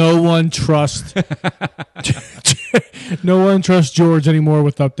self: no one trusts George anymore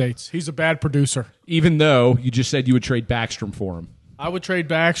with updates. He's a bad producer. even though you just said you would trade Backstrom for him. I would trade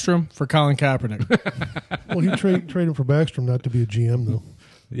Backstrom for Colin Kaepernick. Well, he trade him for Backstrom not to be a GM though.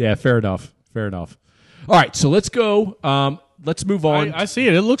 Yeah, fair enough. All right, so let's go. Let's move on. I see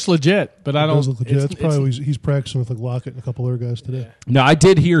it. It looks legit, but I It don't. does look legit. That's probably he's practicing with like Lockett and a couple other guys today. No, I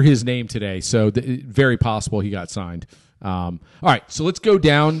did hear his name today, so very possible he got signed. All right, so let's go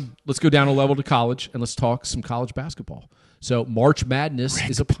down. Let's go down a level to college, and let's talk some college basketball. So March Madness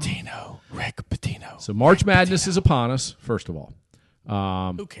is upon Rick Pitino. So March Madness is upon us. First of all,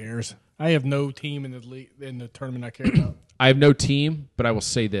 Who cares? I have no team in the league in the tournament I care about. I have no team, but I will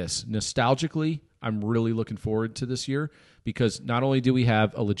say this: nostalgically, I'm really looking forward to this year because not only do we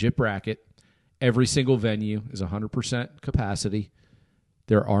have a legit bracket, every single venue is 100% capacity.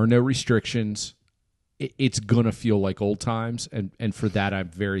 There are no restrictions. It's gonna feel like old times, and for that I'm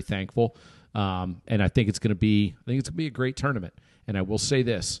very thankful. And I think it's gonna be a great tournament. And I will say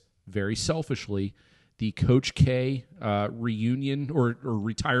this very selfishly: the Coach K reunion or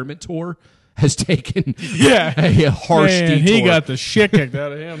retirement tour has taken a harsh detour. He got the shit kicked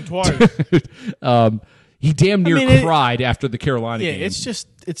out of him twice. He damn near it- cried after the Carolina Yeah, game.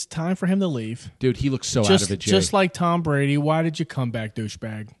 it's time for him to leave. Dude, he looks so out of it, Jay. Just like Tom Brady. Why did you come back,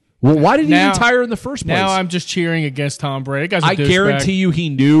 douchebag? Well, why did he Now- retire in the first place? Now I'm just cheering against Tom Brady. That guy's a I douchebag. guarantee you he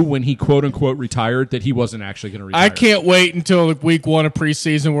knew when he quote-unquote retired that he wasn't actually going to retire. I can't wait until like week 1 of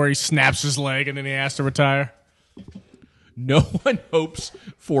preseason where he snaps his leg and then he has to retire. No one hopes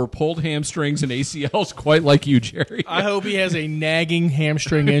for pulled hamstrings and ACLs quite like you, Jerry. I hope he has a nagging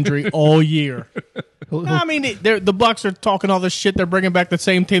hamstring injury all year. I mean, the Bucks are talking all this shit. They're bringing back the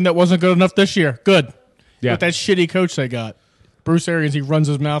same team that wasn't good enough this year. Good. Yeah. With that shitty coach they got. Bruce Arians, he runs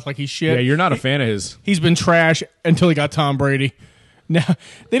his mouth like he's shit. Yeah, you're not a fan of his. He's been trash until he got Tom Brady. Now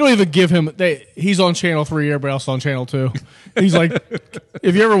they don't even give him. He's on Channel 3. Everybody else on Channel 2. He's like,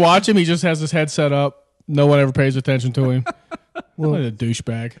 if you ever watch him, he just has his headset up. No one ever pays attention to him. What a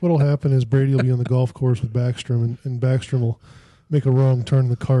douchebag. What'll happen is Brady will be on the golf course with Backstrom, and Backstrom will make a wrong turn in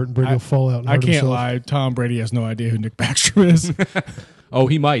the cart, and Brady will fall out. And I hurt can't himself. lie. Tom Brady has no idea who Nick Backstrom is. Oh,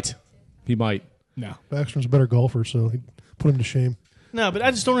 he might. No. Backstrom's a better golfer, so he'd put him to shame. No, but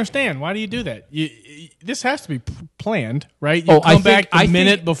I just don't understand. Why do you do that? This has to be planned, right? Oh, You I come think- back the I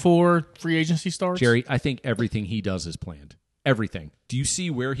minute think- before free agency starts? Jerry, I think everything he does is planned. Everything. Do you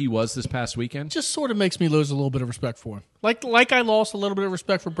see where he was this past weekend? Just sort of makes me lose a little bit of respect for him. Like I lost a little bit of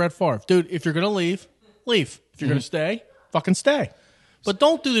respect for Brett Favre. Dude, if you're going to leave, leave. If you're going to stay, fucking stay. But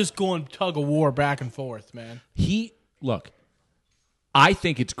don't do this going tug of war back and forth, man. Look, I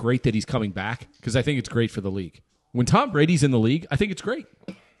think it's great that he's coming back because I think it's great for the league. When Tom Brady's in the league, I think it's great.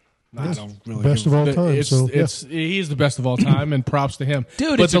 I don't really Best of all time, It's, so, yeah. he is the best of all time, and props to him.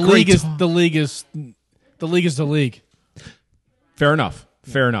 Dude, but it's the a great league is time. the league is the league. Fair enough.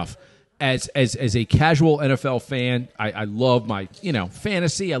 As a casual NFL fan, I love my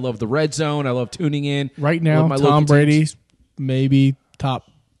fantasy. I love the red zone. I love tuning in. Right I now, love my local Tom teams. Brady's maybe top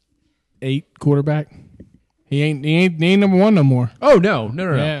 8 quarterback. He ain't number 1 no more. Oh no.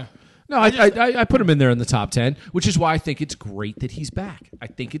 Yeah. No, I put him in there in the top 10, which is why I think it's great that he's back. I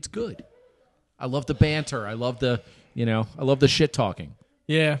think it's good. I love the banter. I love the shit talking.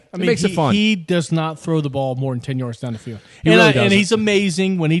 Yeah, I mean, makes it fun. He does not throw the ball more than 10 yards down the field. He really doesn't. And he's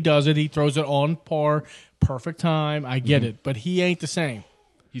amazing when he does it. He throws it on par, perfect time. I get it, but he ain't the same.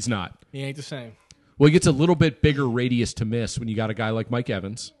 He's not. He ain't the same. Well, he gets a little bit bigger radius to miss when you got a guy like Mike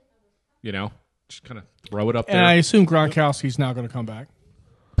Evans. Just kind of throw it up there. And I assume Gronkowski's not going to come back.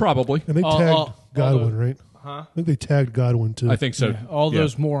 Probably. And they tagged Godwin, right? Huh? I think they tagged Godwin too. I think so. All Yeah.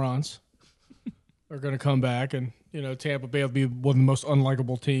 those morons are going to come back, and Tampa Bay will be one of the most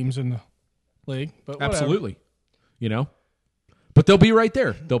unlikable teams in the league. But whatever. Absolutely. But they'll be right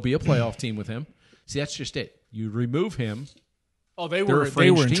there. There'll be a playoff team with him. See, that's just it. You remove him. Oh, they They're were a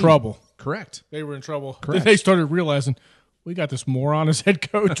fringe in team. trouble. Correct. They were in trouble. Correct. They started realizing we got this moron as head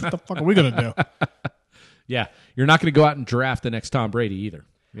coach. What the fuck are we going to do? Yeah. You're not going to go out and draft the next Tom Brady either.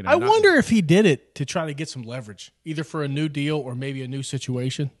 You know, I wonder if he did it to try to get some leverage, either for a new deal or maybe a new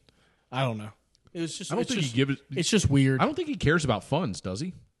situation. I don't know. It was just. I don't think he give it. It's just weird. I don't think he cares about funds, does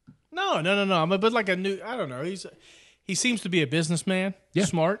he? No. But like a new. I don't know. He seems to be a businessman,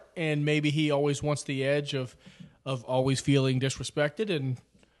 smart, and maybe he always wants the edge of always feeling disrespected, and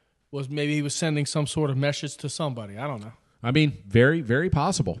maybe he was sending some sort of message to somebody. I don't know. I mean, very, very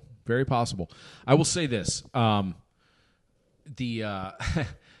possible. Very possible. I will say this: the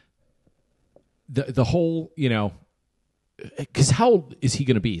whole, because how old is he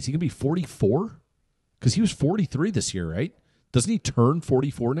going to be? Is he going to be 44? Because he was 43 this year, right? Doesn't he turn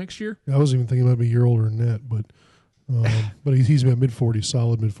 44 next year? I was even thinking about a year older than that, but he's been mid-40s,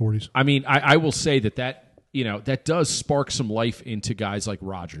 solid mid-40s. I mean, I will say that does spark some life into guys like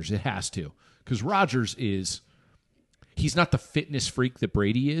Rodgers. It has to, because Rodgers he's not the fitness freak that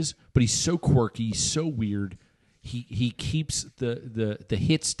Brady is, but he's so quirky, so weird. He keeps the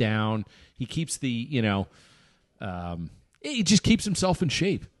hits down. He keeps he just keeps himself in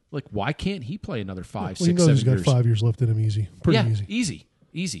shape. Like, why can't he play another 5, 6, 7 years? He's got 5 years left in him, easy, pretty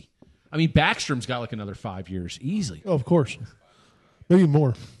easy. I mean, Backstrom's got like another 5 years, easily. Oh, of course, maybe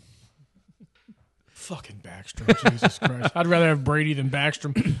more. Fucking Backstrom, Jesus Christ! I'd rather have Brady than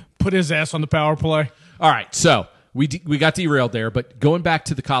Backstrom. Put his ass on the power play. All right, so we got derailed there, but going back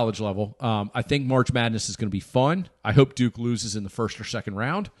to the college level, I think March Madness is going to be fun. I hope Duke loses in the first or second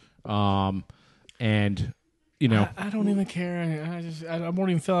round, and. I don't even care. I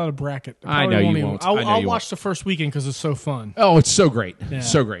won't even fill out a bracket. I know you won't. I'll watch the first weekend because it's so fun. Oh, it's so great. Yeah.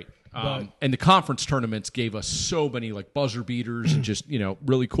 So great. And the conference tournaments gave us so many like buzzer beaters and just,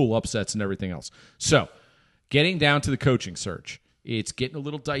 really cool upsets and everything else. So getting down to the coaching search, it's getting a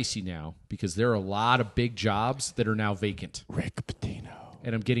little dicey now because there are a lot of big jobs that are now vacant. Rick Pitino.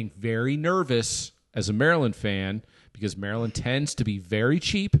 And I'm getting very nervous as a Maryland fan because Maryland tends to be very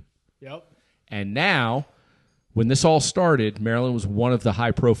cheap. Yep. And now, when this all started, Maryland was one of the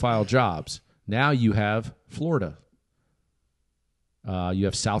high-profile jobs. Now you have Florida. You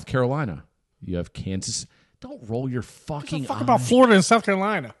have South Carolina. You have Kansas. Don't roll your fucking Fuck about Florida and South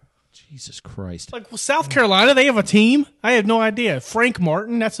Carolina. Jesus Christ. Like, South Carolina, they have a team? I had no idea. Frank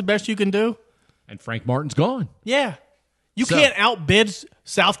Martin, that's the best you can do? And Frank Martin's gone. Yeah. You can't outbid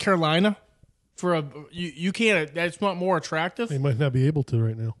South Carolina for you can't. That's not more attractive. They might not be able to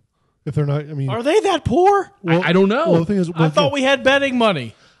right now. If they're not, I mean, Are they that poor? I don't know. Well, the thing is, I thought we had betting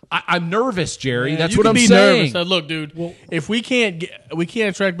money. I'm nervous, Jerry. Yeah, That's you what can I'm be saying. Nervous. Look, dude, if we can't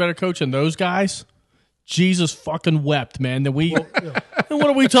attract better coach than those guys, Jesus fucking wept, man. Then then what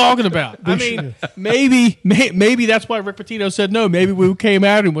are we talking about? I mean, maybe that's why Rick Pitino said no. Maybe we came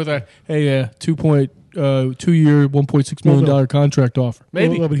at him with a 2-year, $1.6 million contract offer.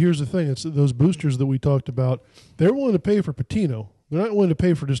 Maybe. Well, but here's the thing: it's those boosters that we talked about. They're willing to pay for Pitino. They're not willing to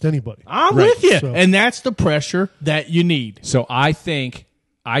pay for just anybody. I'm with you, and that's the pressure that you need. So I think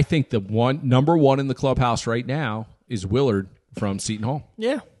the number one in the clubhouse right now is Willard from Seton Hall.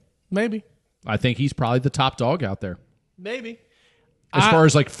 Yeah, maybe. I think he's probably the top dog out there Maybe. as far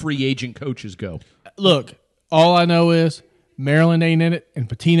as like free agent coaches go. Look, all I know is Maryland ain't in it and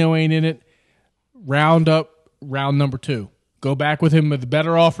Pitino ain't in it. Round number 2. Go back with him with a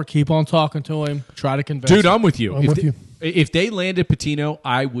better offer. Keep on talking to him. Try to convince Dude, him. I'm with you. I'm with you. If they landed Pitino,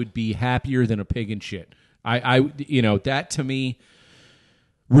 I would be happier than a pig in shit. That to me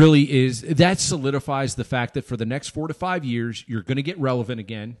really that solidifies the fact that for the next 4 to 5 years, you're going to get relevant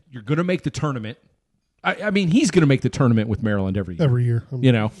again. You're going to make the tournament. I mean, he's going to make the tournament with Maryland every year. Every year.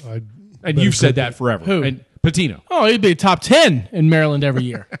 And you've said that forever. Who? And Pitino. Oh, he'd be top 10 in Maryland every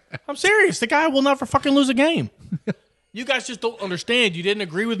year. I'm serious. The guy will never fucking lose a game. You guys just don't understand. You didn't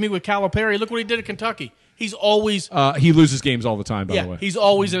agree with me with Calipari. Look what he did at Kentucky. He's always He loses games all the time, by the way. he's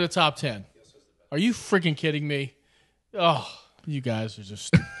always in the top 10. Are you freaking kidding me? Oh, you guys are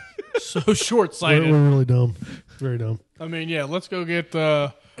just so short-sighted. We're really dumb. Very dumb. I mean, yeah, let's go get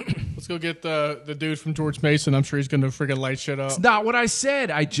the dude from George Mason. I'm sure he's going to freaking light shit up. It's not what I said.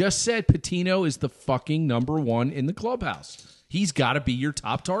 I just said Pitino is the fucking number one in the clubhouse. He's got to be your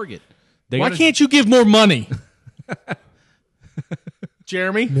top target. Why can't you give more money?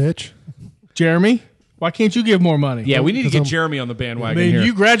 Jeremy? Mitch? Jeremy? Why can't you give more money? Yeah, we need to Because get I'm- Jeremy on the bandwagon I mean, here.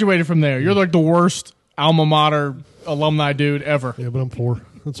 you graduated from there. You're like the worst alma mater alumni dude ever. Yeah, but I'm poor.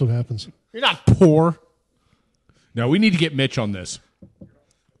 That's what happens. You're not poor. No, we need to get Mitch on this.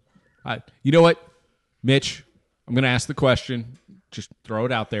 You know what, Mitch? I'm going to ask the question. Just throw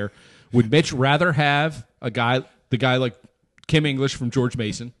it out there. Would Mitch rather have the guy like Kim English from George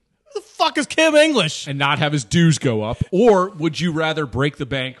Mason? Who the fuck fuck is Kim English? and not have his dues go up? Or would you rather break the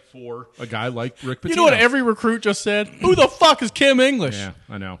bank for a guy like Rick Pitino? You know what every recruit just said? Who the fuck is Kim English? Yeah,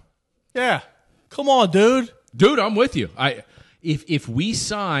 I know. Yeah. Come on, dude. Dude, I'm with you. If we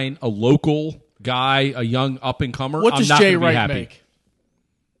sign a local guy, a young up-and-comer, What I'm does not Jay going to be Wright happy. make?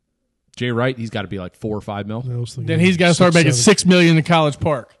 Jay Wright, he's got to be like 4 or 5 mil. I was thinking Then he's got to start 6, making 7. $6 million in College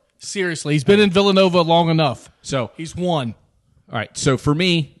Park. Seriously, he's been in Villanova long enough. So, He's won. all right. So for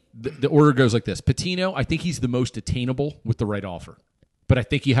me, the order goes like this. Patino, I think he's the most attainable with the right offer. But I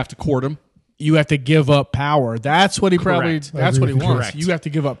think you have to court him. You have to give up power. That's what he probably. Correct. That's what he agree with you. wants. Correct. You have to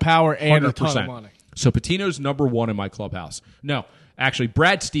give up power and a ton 100%. of money. So Patino's number 1 in my clubhouse. No, actually,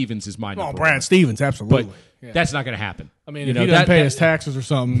 Brad Stevens is my number Oh, 1. Brad Stevens, absolutely. But Yeah. that's not going to happen. I mean, You if know, he doesn't that- pay that- his taxes or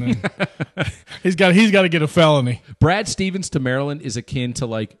something, then he's got to get a felony. Brad Stevens to Maryland is akin to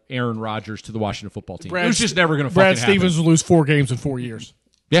like Aaron Rodgers to the Washington football team. Brad- It was just never going to Brad fucking happen. Stevens will lose 4 games in 4 years.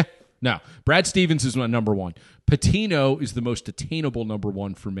 Yeah. No. Brad Stevens is my number 1. Patino is the most attainable number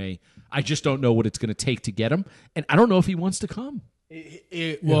 1 for me. I just don't know what it's going to take to get him. And I don't know if he wants to come.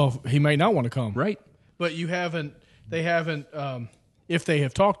 Well, he may not want to come. Right. But you haven't. They haven't. If they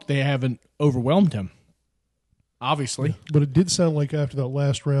have talked, they haven't overwhelmed him. Obviously, But it did sound like after that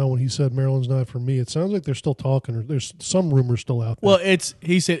last round when he said Maryland's not for me, it sounds like they're still talking, or there's some rumors still out there. well,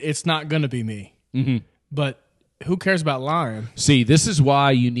 he said it's not going to be me. Mm-hmm. But who cares about lying? See, this is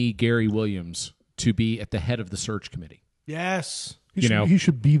why you need Gary Williams to be at the head of the search committee. Yes, he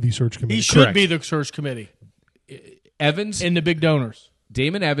should be the search committee. he should Correct. be the search committee Evans, and the big donors.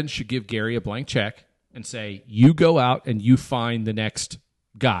 Damon Evans should give Gary a blank check and say, you go out and you find the next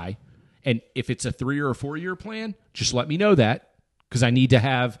guy. And if it's a 3 or a 4 year plan, just let me know that because I need to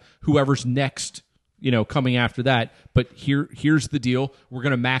have whoever's next, coming after that. But here's the deal. We're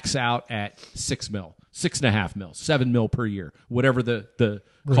going to max out at 6 mil, 6.5 mil, 7 mil per year, whatever the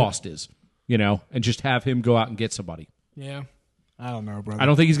cost is, and just have him go out and get somebody. Yeah, I don't know, brother. I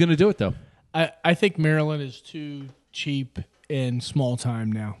don't think he's going to do it though. I think Maryland is too cheap in small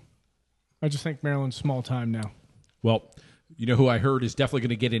time now. I just think Maryland's small time now. Well, you know who I heard is definitely going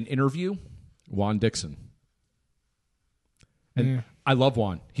to get an interview? Juan Dixon. And Yeah. I love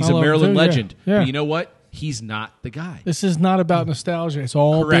Juan. He's I a love him Maryland too, yeah. legend. Yeah. But you know what? He's not the guy. This is not about nostalgia. It's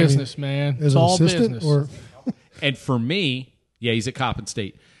all Correct. business, man. As It's an all assistant, business. or And for me, yeah, he's at Coppin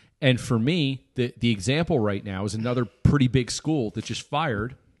State. And for me, the example right now is another pretty big school that just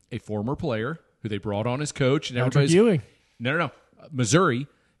fired a former player who they brought on as coach. And Patrick everybody's Ewing. No. Missouri,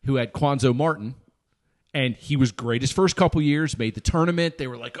 who had Quanzo Martin, and he was great his first couple years, made the tournament. They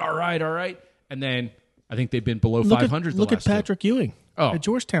were like, all right. And then I think they've been below 500 Look the at last two. Patrick Ewing at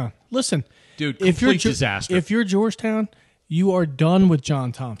Georgetown. Listen, Dude, if you're complete disaster. If you're Georgetown, you are done with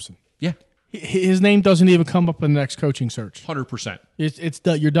John Thompson. Yeah, His name doesn't even come up in the next coaching search. 100%. It's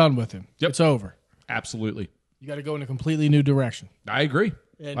done. You're done with him. Yep. It's over. Absolutely. You got to go in a completely new direction. I agree.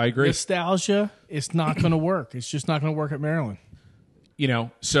 And I agree. Nostalgia, it's not going to work. It's just not going to work at Maryland.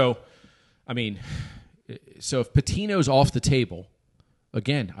 So if Patino's off the table,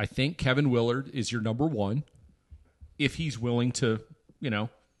 again, I think Kevin Willard is your number 1 if he's willing to,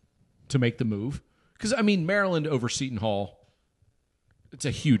 to make the move. Because, Maryland over Seton Hall, it's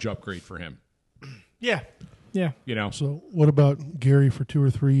a huge upgrade for him. Yeah. so what about Gary for 2 or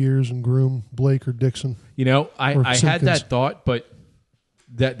 3 years and groom Blake or Dixon? I had Simpkins. that thought, but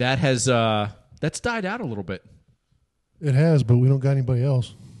that has that's died out a little bit. It has, but we don't got anybody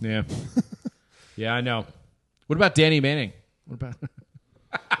else. Yeah. Yeah, I know. What about Danny Manning? What about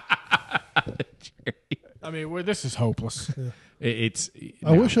This is hopeless.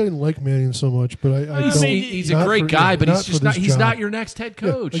 I wish I didn't like Manning so much, but I don't. he's a not great for- guy, but not he's for just this not. He's job. not your next head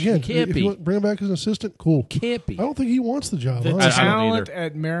Yeah, coach. again, he can't if be. you bring him back as an assistant, cool. Can't be. I don't think he wants the job. The honestly. I don't talent either.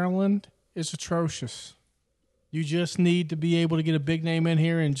 at Maryland is atrocious. You just need to be able to get a big name in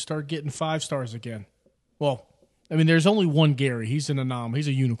here and start getting 5 stars again. Well, there's only one Gary. He's an anomaly. He's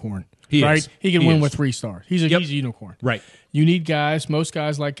a unicorn. He right? is. He can He win is. with 3 stars. He's a unicorn. Right. You need guys. Most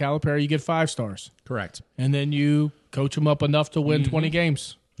guys like Calipari, you get 5 stars, Correct. and then you coach them up enough to win 20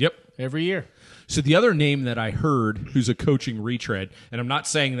 games Yep. every year. So the other name that I heard, who's a coaching retread, and I'm not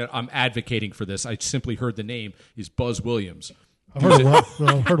saying that I'm advocating for this. I simply heard the name is Buzz Williams. I've heard a lot. No,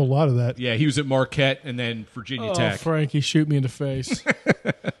 I've heard a lot of that. Yeah, he was at Marquette and then Virginia Oh, Tech. Frankie, shoot me in the face.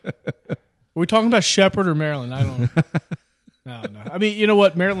 Are we talking about Shepherd or Maryland? I don't know. You know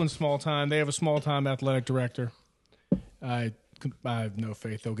what? Maryland's small time. They have a small time athletic director. I have no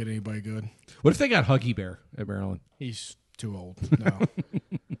faith they'll get anybody good. What if they got Huggy Bear at Maryland? He's too old. No,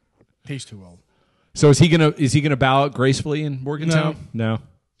 he's too old. So is he gonna bow out gracefully in Morgantown? No.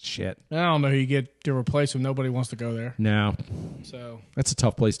 Shit. I don't know who you get to replace him. Nobody wants to go there. No. So That's a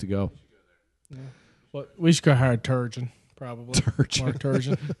tough place to go. Well, we should go hire Turgeon, probably. Turgeon. Mark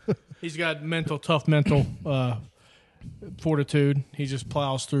Turgeon. He's got tough mental fortitude. He just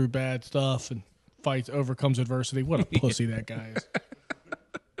plows through bad stuff and overcomes adversity. What a pussy that guy is.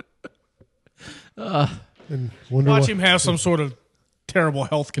 And wonder Watch why- him have some sort of terrible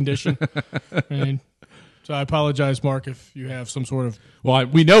health condition. And so I apologize, Mark, if you have some sort of... Well,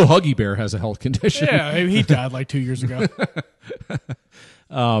 we know Huggy Bear has a health condition. Yeah, he died like 2 years ago.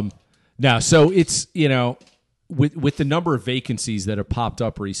 Now, so it's, with the number of vacancies that have popped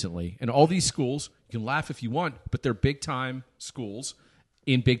up recently, and all these schools, you can laugh if you want, but they're big-time schools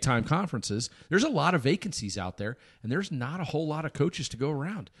in big-time conferences. There's a lot of vacancies out there, and there's not a whole lot of coaches to go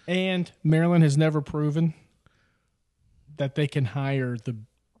around. And Maryland has never proven that they can hire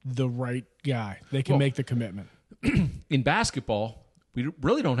the right guy. They can make the commitment. In basketball, we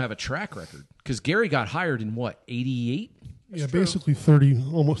really don't have a track record because Gary got hired in, 88? Yeah, basically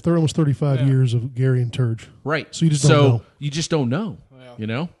almost 35 years of Gary and Turge. Right. So you just don't know. You just don't know,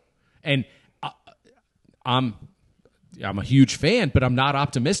 And I'm a huge fan, but I'm not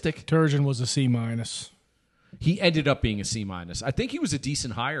optimistic. Turgeon was a C-. He ended up being a C-. I think he was a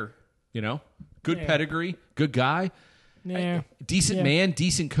decent hire, Good pedigree, good guy. Yeah. Decent man,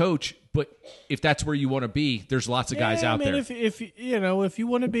 decent coach, but if that's where you want to be, there's lots of guys out there. If you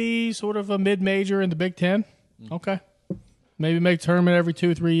want to be sort of a mid-major in the Big Ten, okay. Maybe make tournament every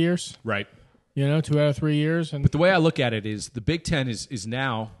 2-3 years. Right. 2 out of 3 years. And But the way I look at it is the Big Ten is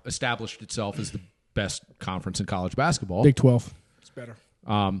now established itself as the best conference in college basketball. Big 12. It's better.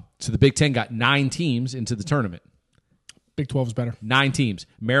 So the Big Ten got 9 teams into the tournament. Big 12 is better. 9 teams.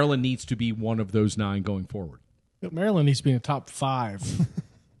 Maryland needs to be one of those 9 going forward. Maryland needs to be in the top 5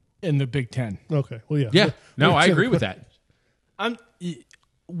 in the Big Ten. Okay. Well, yeah. Yeah. No, I agree with that.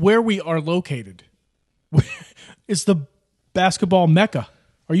 Where we are located is the basketball mecca.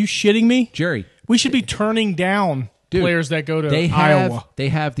 Are you shitting me? Jerry, We should be turning down players that go to Iowa. They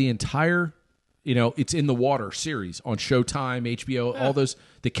have the entire, it's in the water series on Showtime, HBO, all those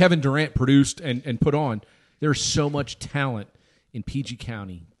that Kevin Durant produced and put on. There's so much talent in PG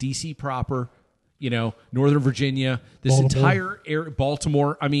County, DC proper, Northern Virginia, this Baltimore. entire area,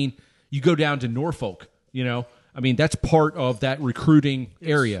 Baltimore. I mean, you go down to Norfolk, that's part of that recruiting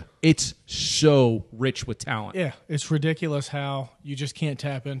area. It's so rich with talent. Yeah, it's ridiculous how you just can't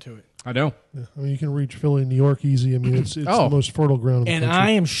tap into it. I know. Yeah. I mean, you can reach Philly, New York easy. I mean, it's Oh. the most fertile ground in And the country.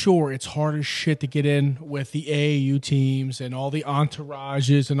 I am sure it's hard as shit to get in with the AAU teams and all the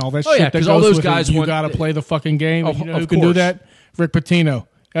entourages and all that Oh, shit yeah, that 'cause goes all those with guys it. You want- got to play the fucking game. Oh, And you know of who can do course. that? Rick Pitino.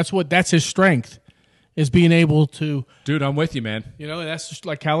 That's his strength, is being able to, Dude, I'm with you, man. that's just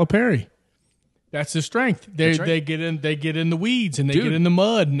like Calipari. That's his strength. That's right. They get in the weeds and they Dude, get in the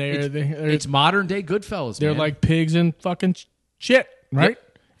mud and It's modern day Goodfellas, they're man. like pigs in fucking shit, right? Yep.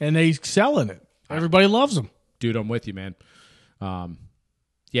 And they excel in it. Everybody loves them. Dude, I'm with you, man.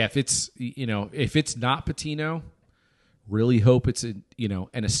 If it's not Patino, really hope it's an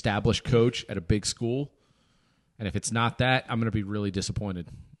established coach at a big school. And if it's not that, I'm going to be really disappointed.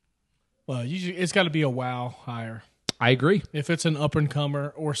 Well, it's got to be a wow hire. I agree. If it's an up and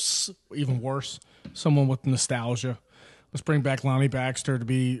comer, or even worse, someone with nostalgia. Let's bring back Lonnie Baxter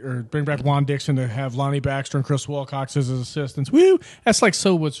or bring back Juan Dixon to have Lonnie Baxter and Chris Wilcox as his assistants. Woo! That's like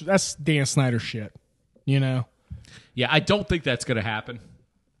that's Dan Snyder shit, Yeah, I don't think that's going to happen.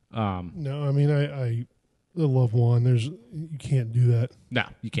 No, I mean, I love Juan. You can't do that. No,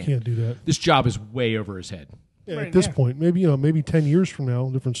 you can't. Can't do that. This job is way over his head. Yeah, Right, at this yeah. point, maybe 10 years from now,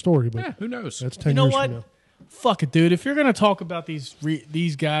 different story. But Yeah, who knows? that's 10 You know years what? from now. Fuck it, dude. If you're gonna talk about these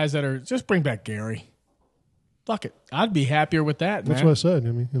guys that are, just bring back Gary. Fuck it. I'd be happier with that, That's man. what I said.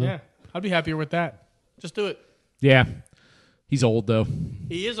 I mean, Yeah, I'd be happier with that. Just do it. Yeah. He's old, though.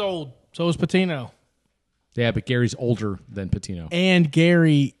 He is old. So is Patino. Yeah, but Gary's older than Patino. And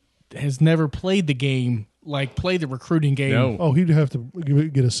Gary has never played the game, played the recruiting game. No. Oh, he'd have to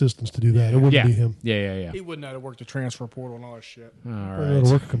get assistants to do that. It wouldn't Yeah. be him. Yeah. He wouldn't know how to work the transfer portal and all that shit. All I don't know how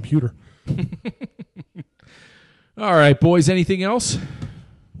to work a computer. All right, boys. Anything else?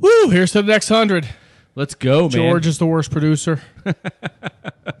 Woo! Here's to the next 100. Let's go, man. George is the worst producer.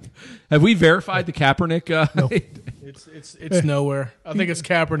 Have we verified the Kaepernick? No. It's nowhere. I think it's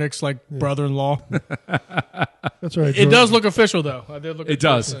Kaepernick's brother-in-law. That's all right. It George. does look official though. I did look. It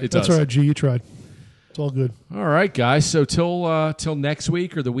does. official. It does. That's all right, G. You tried. It's all good. All right, guys. So till next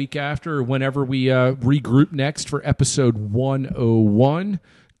week or the week after, or whenever we regroup next for episode 101,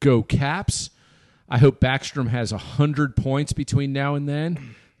 go Caps. I hope Backstrom has 100 points between now and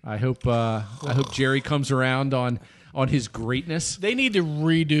then. I hope Jerry comes around on his greatness. They need to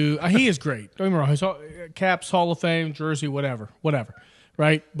redo. He is great. Don't get me wrong. Caps Hall of Fame jersey, whatever.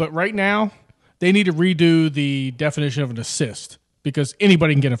 Right. But right now, they need to redo the definition of an assist because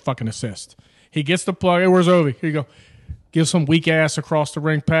anybody can get a fucking assist. He gets the plug. Hey, where's Ovi? Here you go. Gives some weak ass across the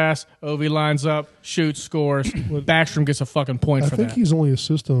ring pass. Ovi lines up, shoots, scores. Backstrom gets a fucking point I for think that. he's only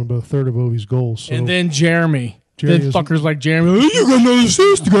assisted on about a third of Ovi's goals. So. And then Jeremy. Jerry Then isn't- fuckers like Jeremy. Oh, you got another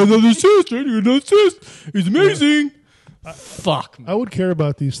assist. You got another assist. You got another assist. It's amazing. Fuck. I would care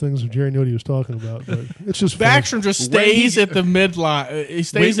about these things if Jerry knew what he was talking about, but it's just funny. Backstrom just stays at the midline. He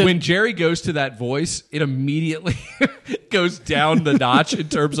stays When, at when Jerry goes to that voice, it immediately goes down the notch in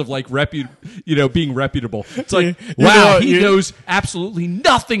terms of like being reputable. It's like, You wow, know, he you- knows absolutely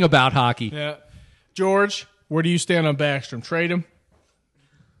nothing about hockey. Yeah. George, where do you stand on Backstrom? Trade him?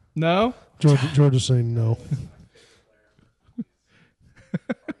 No? George is saying no.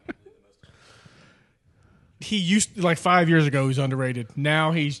 He used like 5 years ago. He's underrated.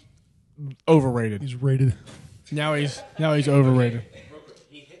 Now he's overrated. He's rated. Now he's overrated. Real quick,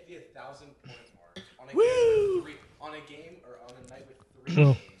 he hit the 1,000 points mark on a game, on a game or on a night with 3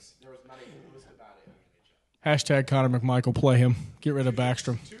 Well- games. There was not a boost about it in the NHL. Hashtag Connor McMichael. Play him. Get rid of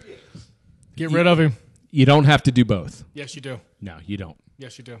Backstrom. Get rid of him. You don't have to do both. Yes, you do. No, you don't.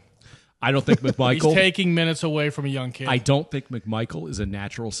 Yes, you do. I don't think He's McMichael. taking minutes away from a young kid. I don't think McMichael is a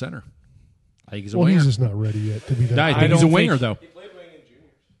natural center. I think he's a Well, winger. he's just not ready yet to be that. No, I good. think he's a don't winger, think- though.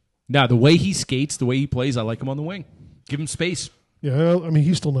 No, the way he skates, the way he plays, I like him on the wing. Give him space. Yeah, I mean,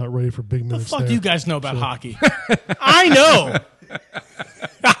 he's still not ready for big the minutes. fuck there. do you guys know about hockey? I know.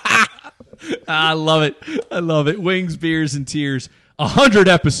 I love it. I love it. Wings, beers, and tears. 100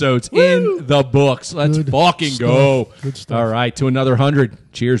 episodes in the books. Let's Good fucking stuff. go. Good stuff. All right, to another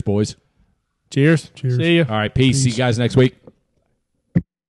 100. Cheers, boys. Cheers. Cheers. See you. All right, peace. See you guys next week.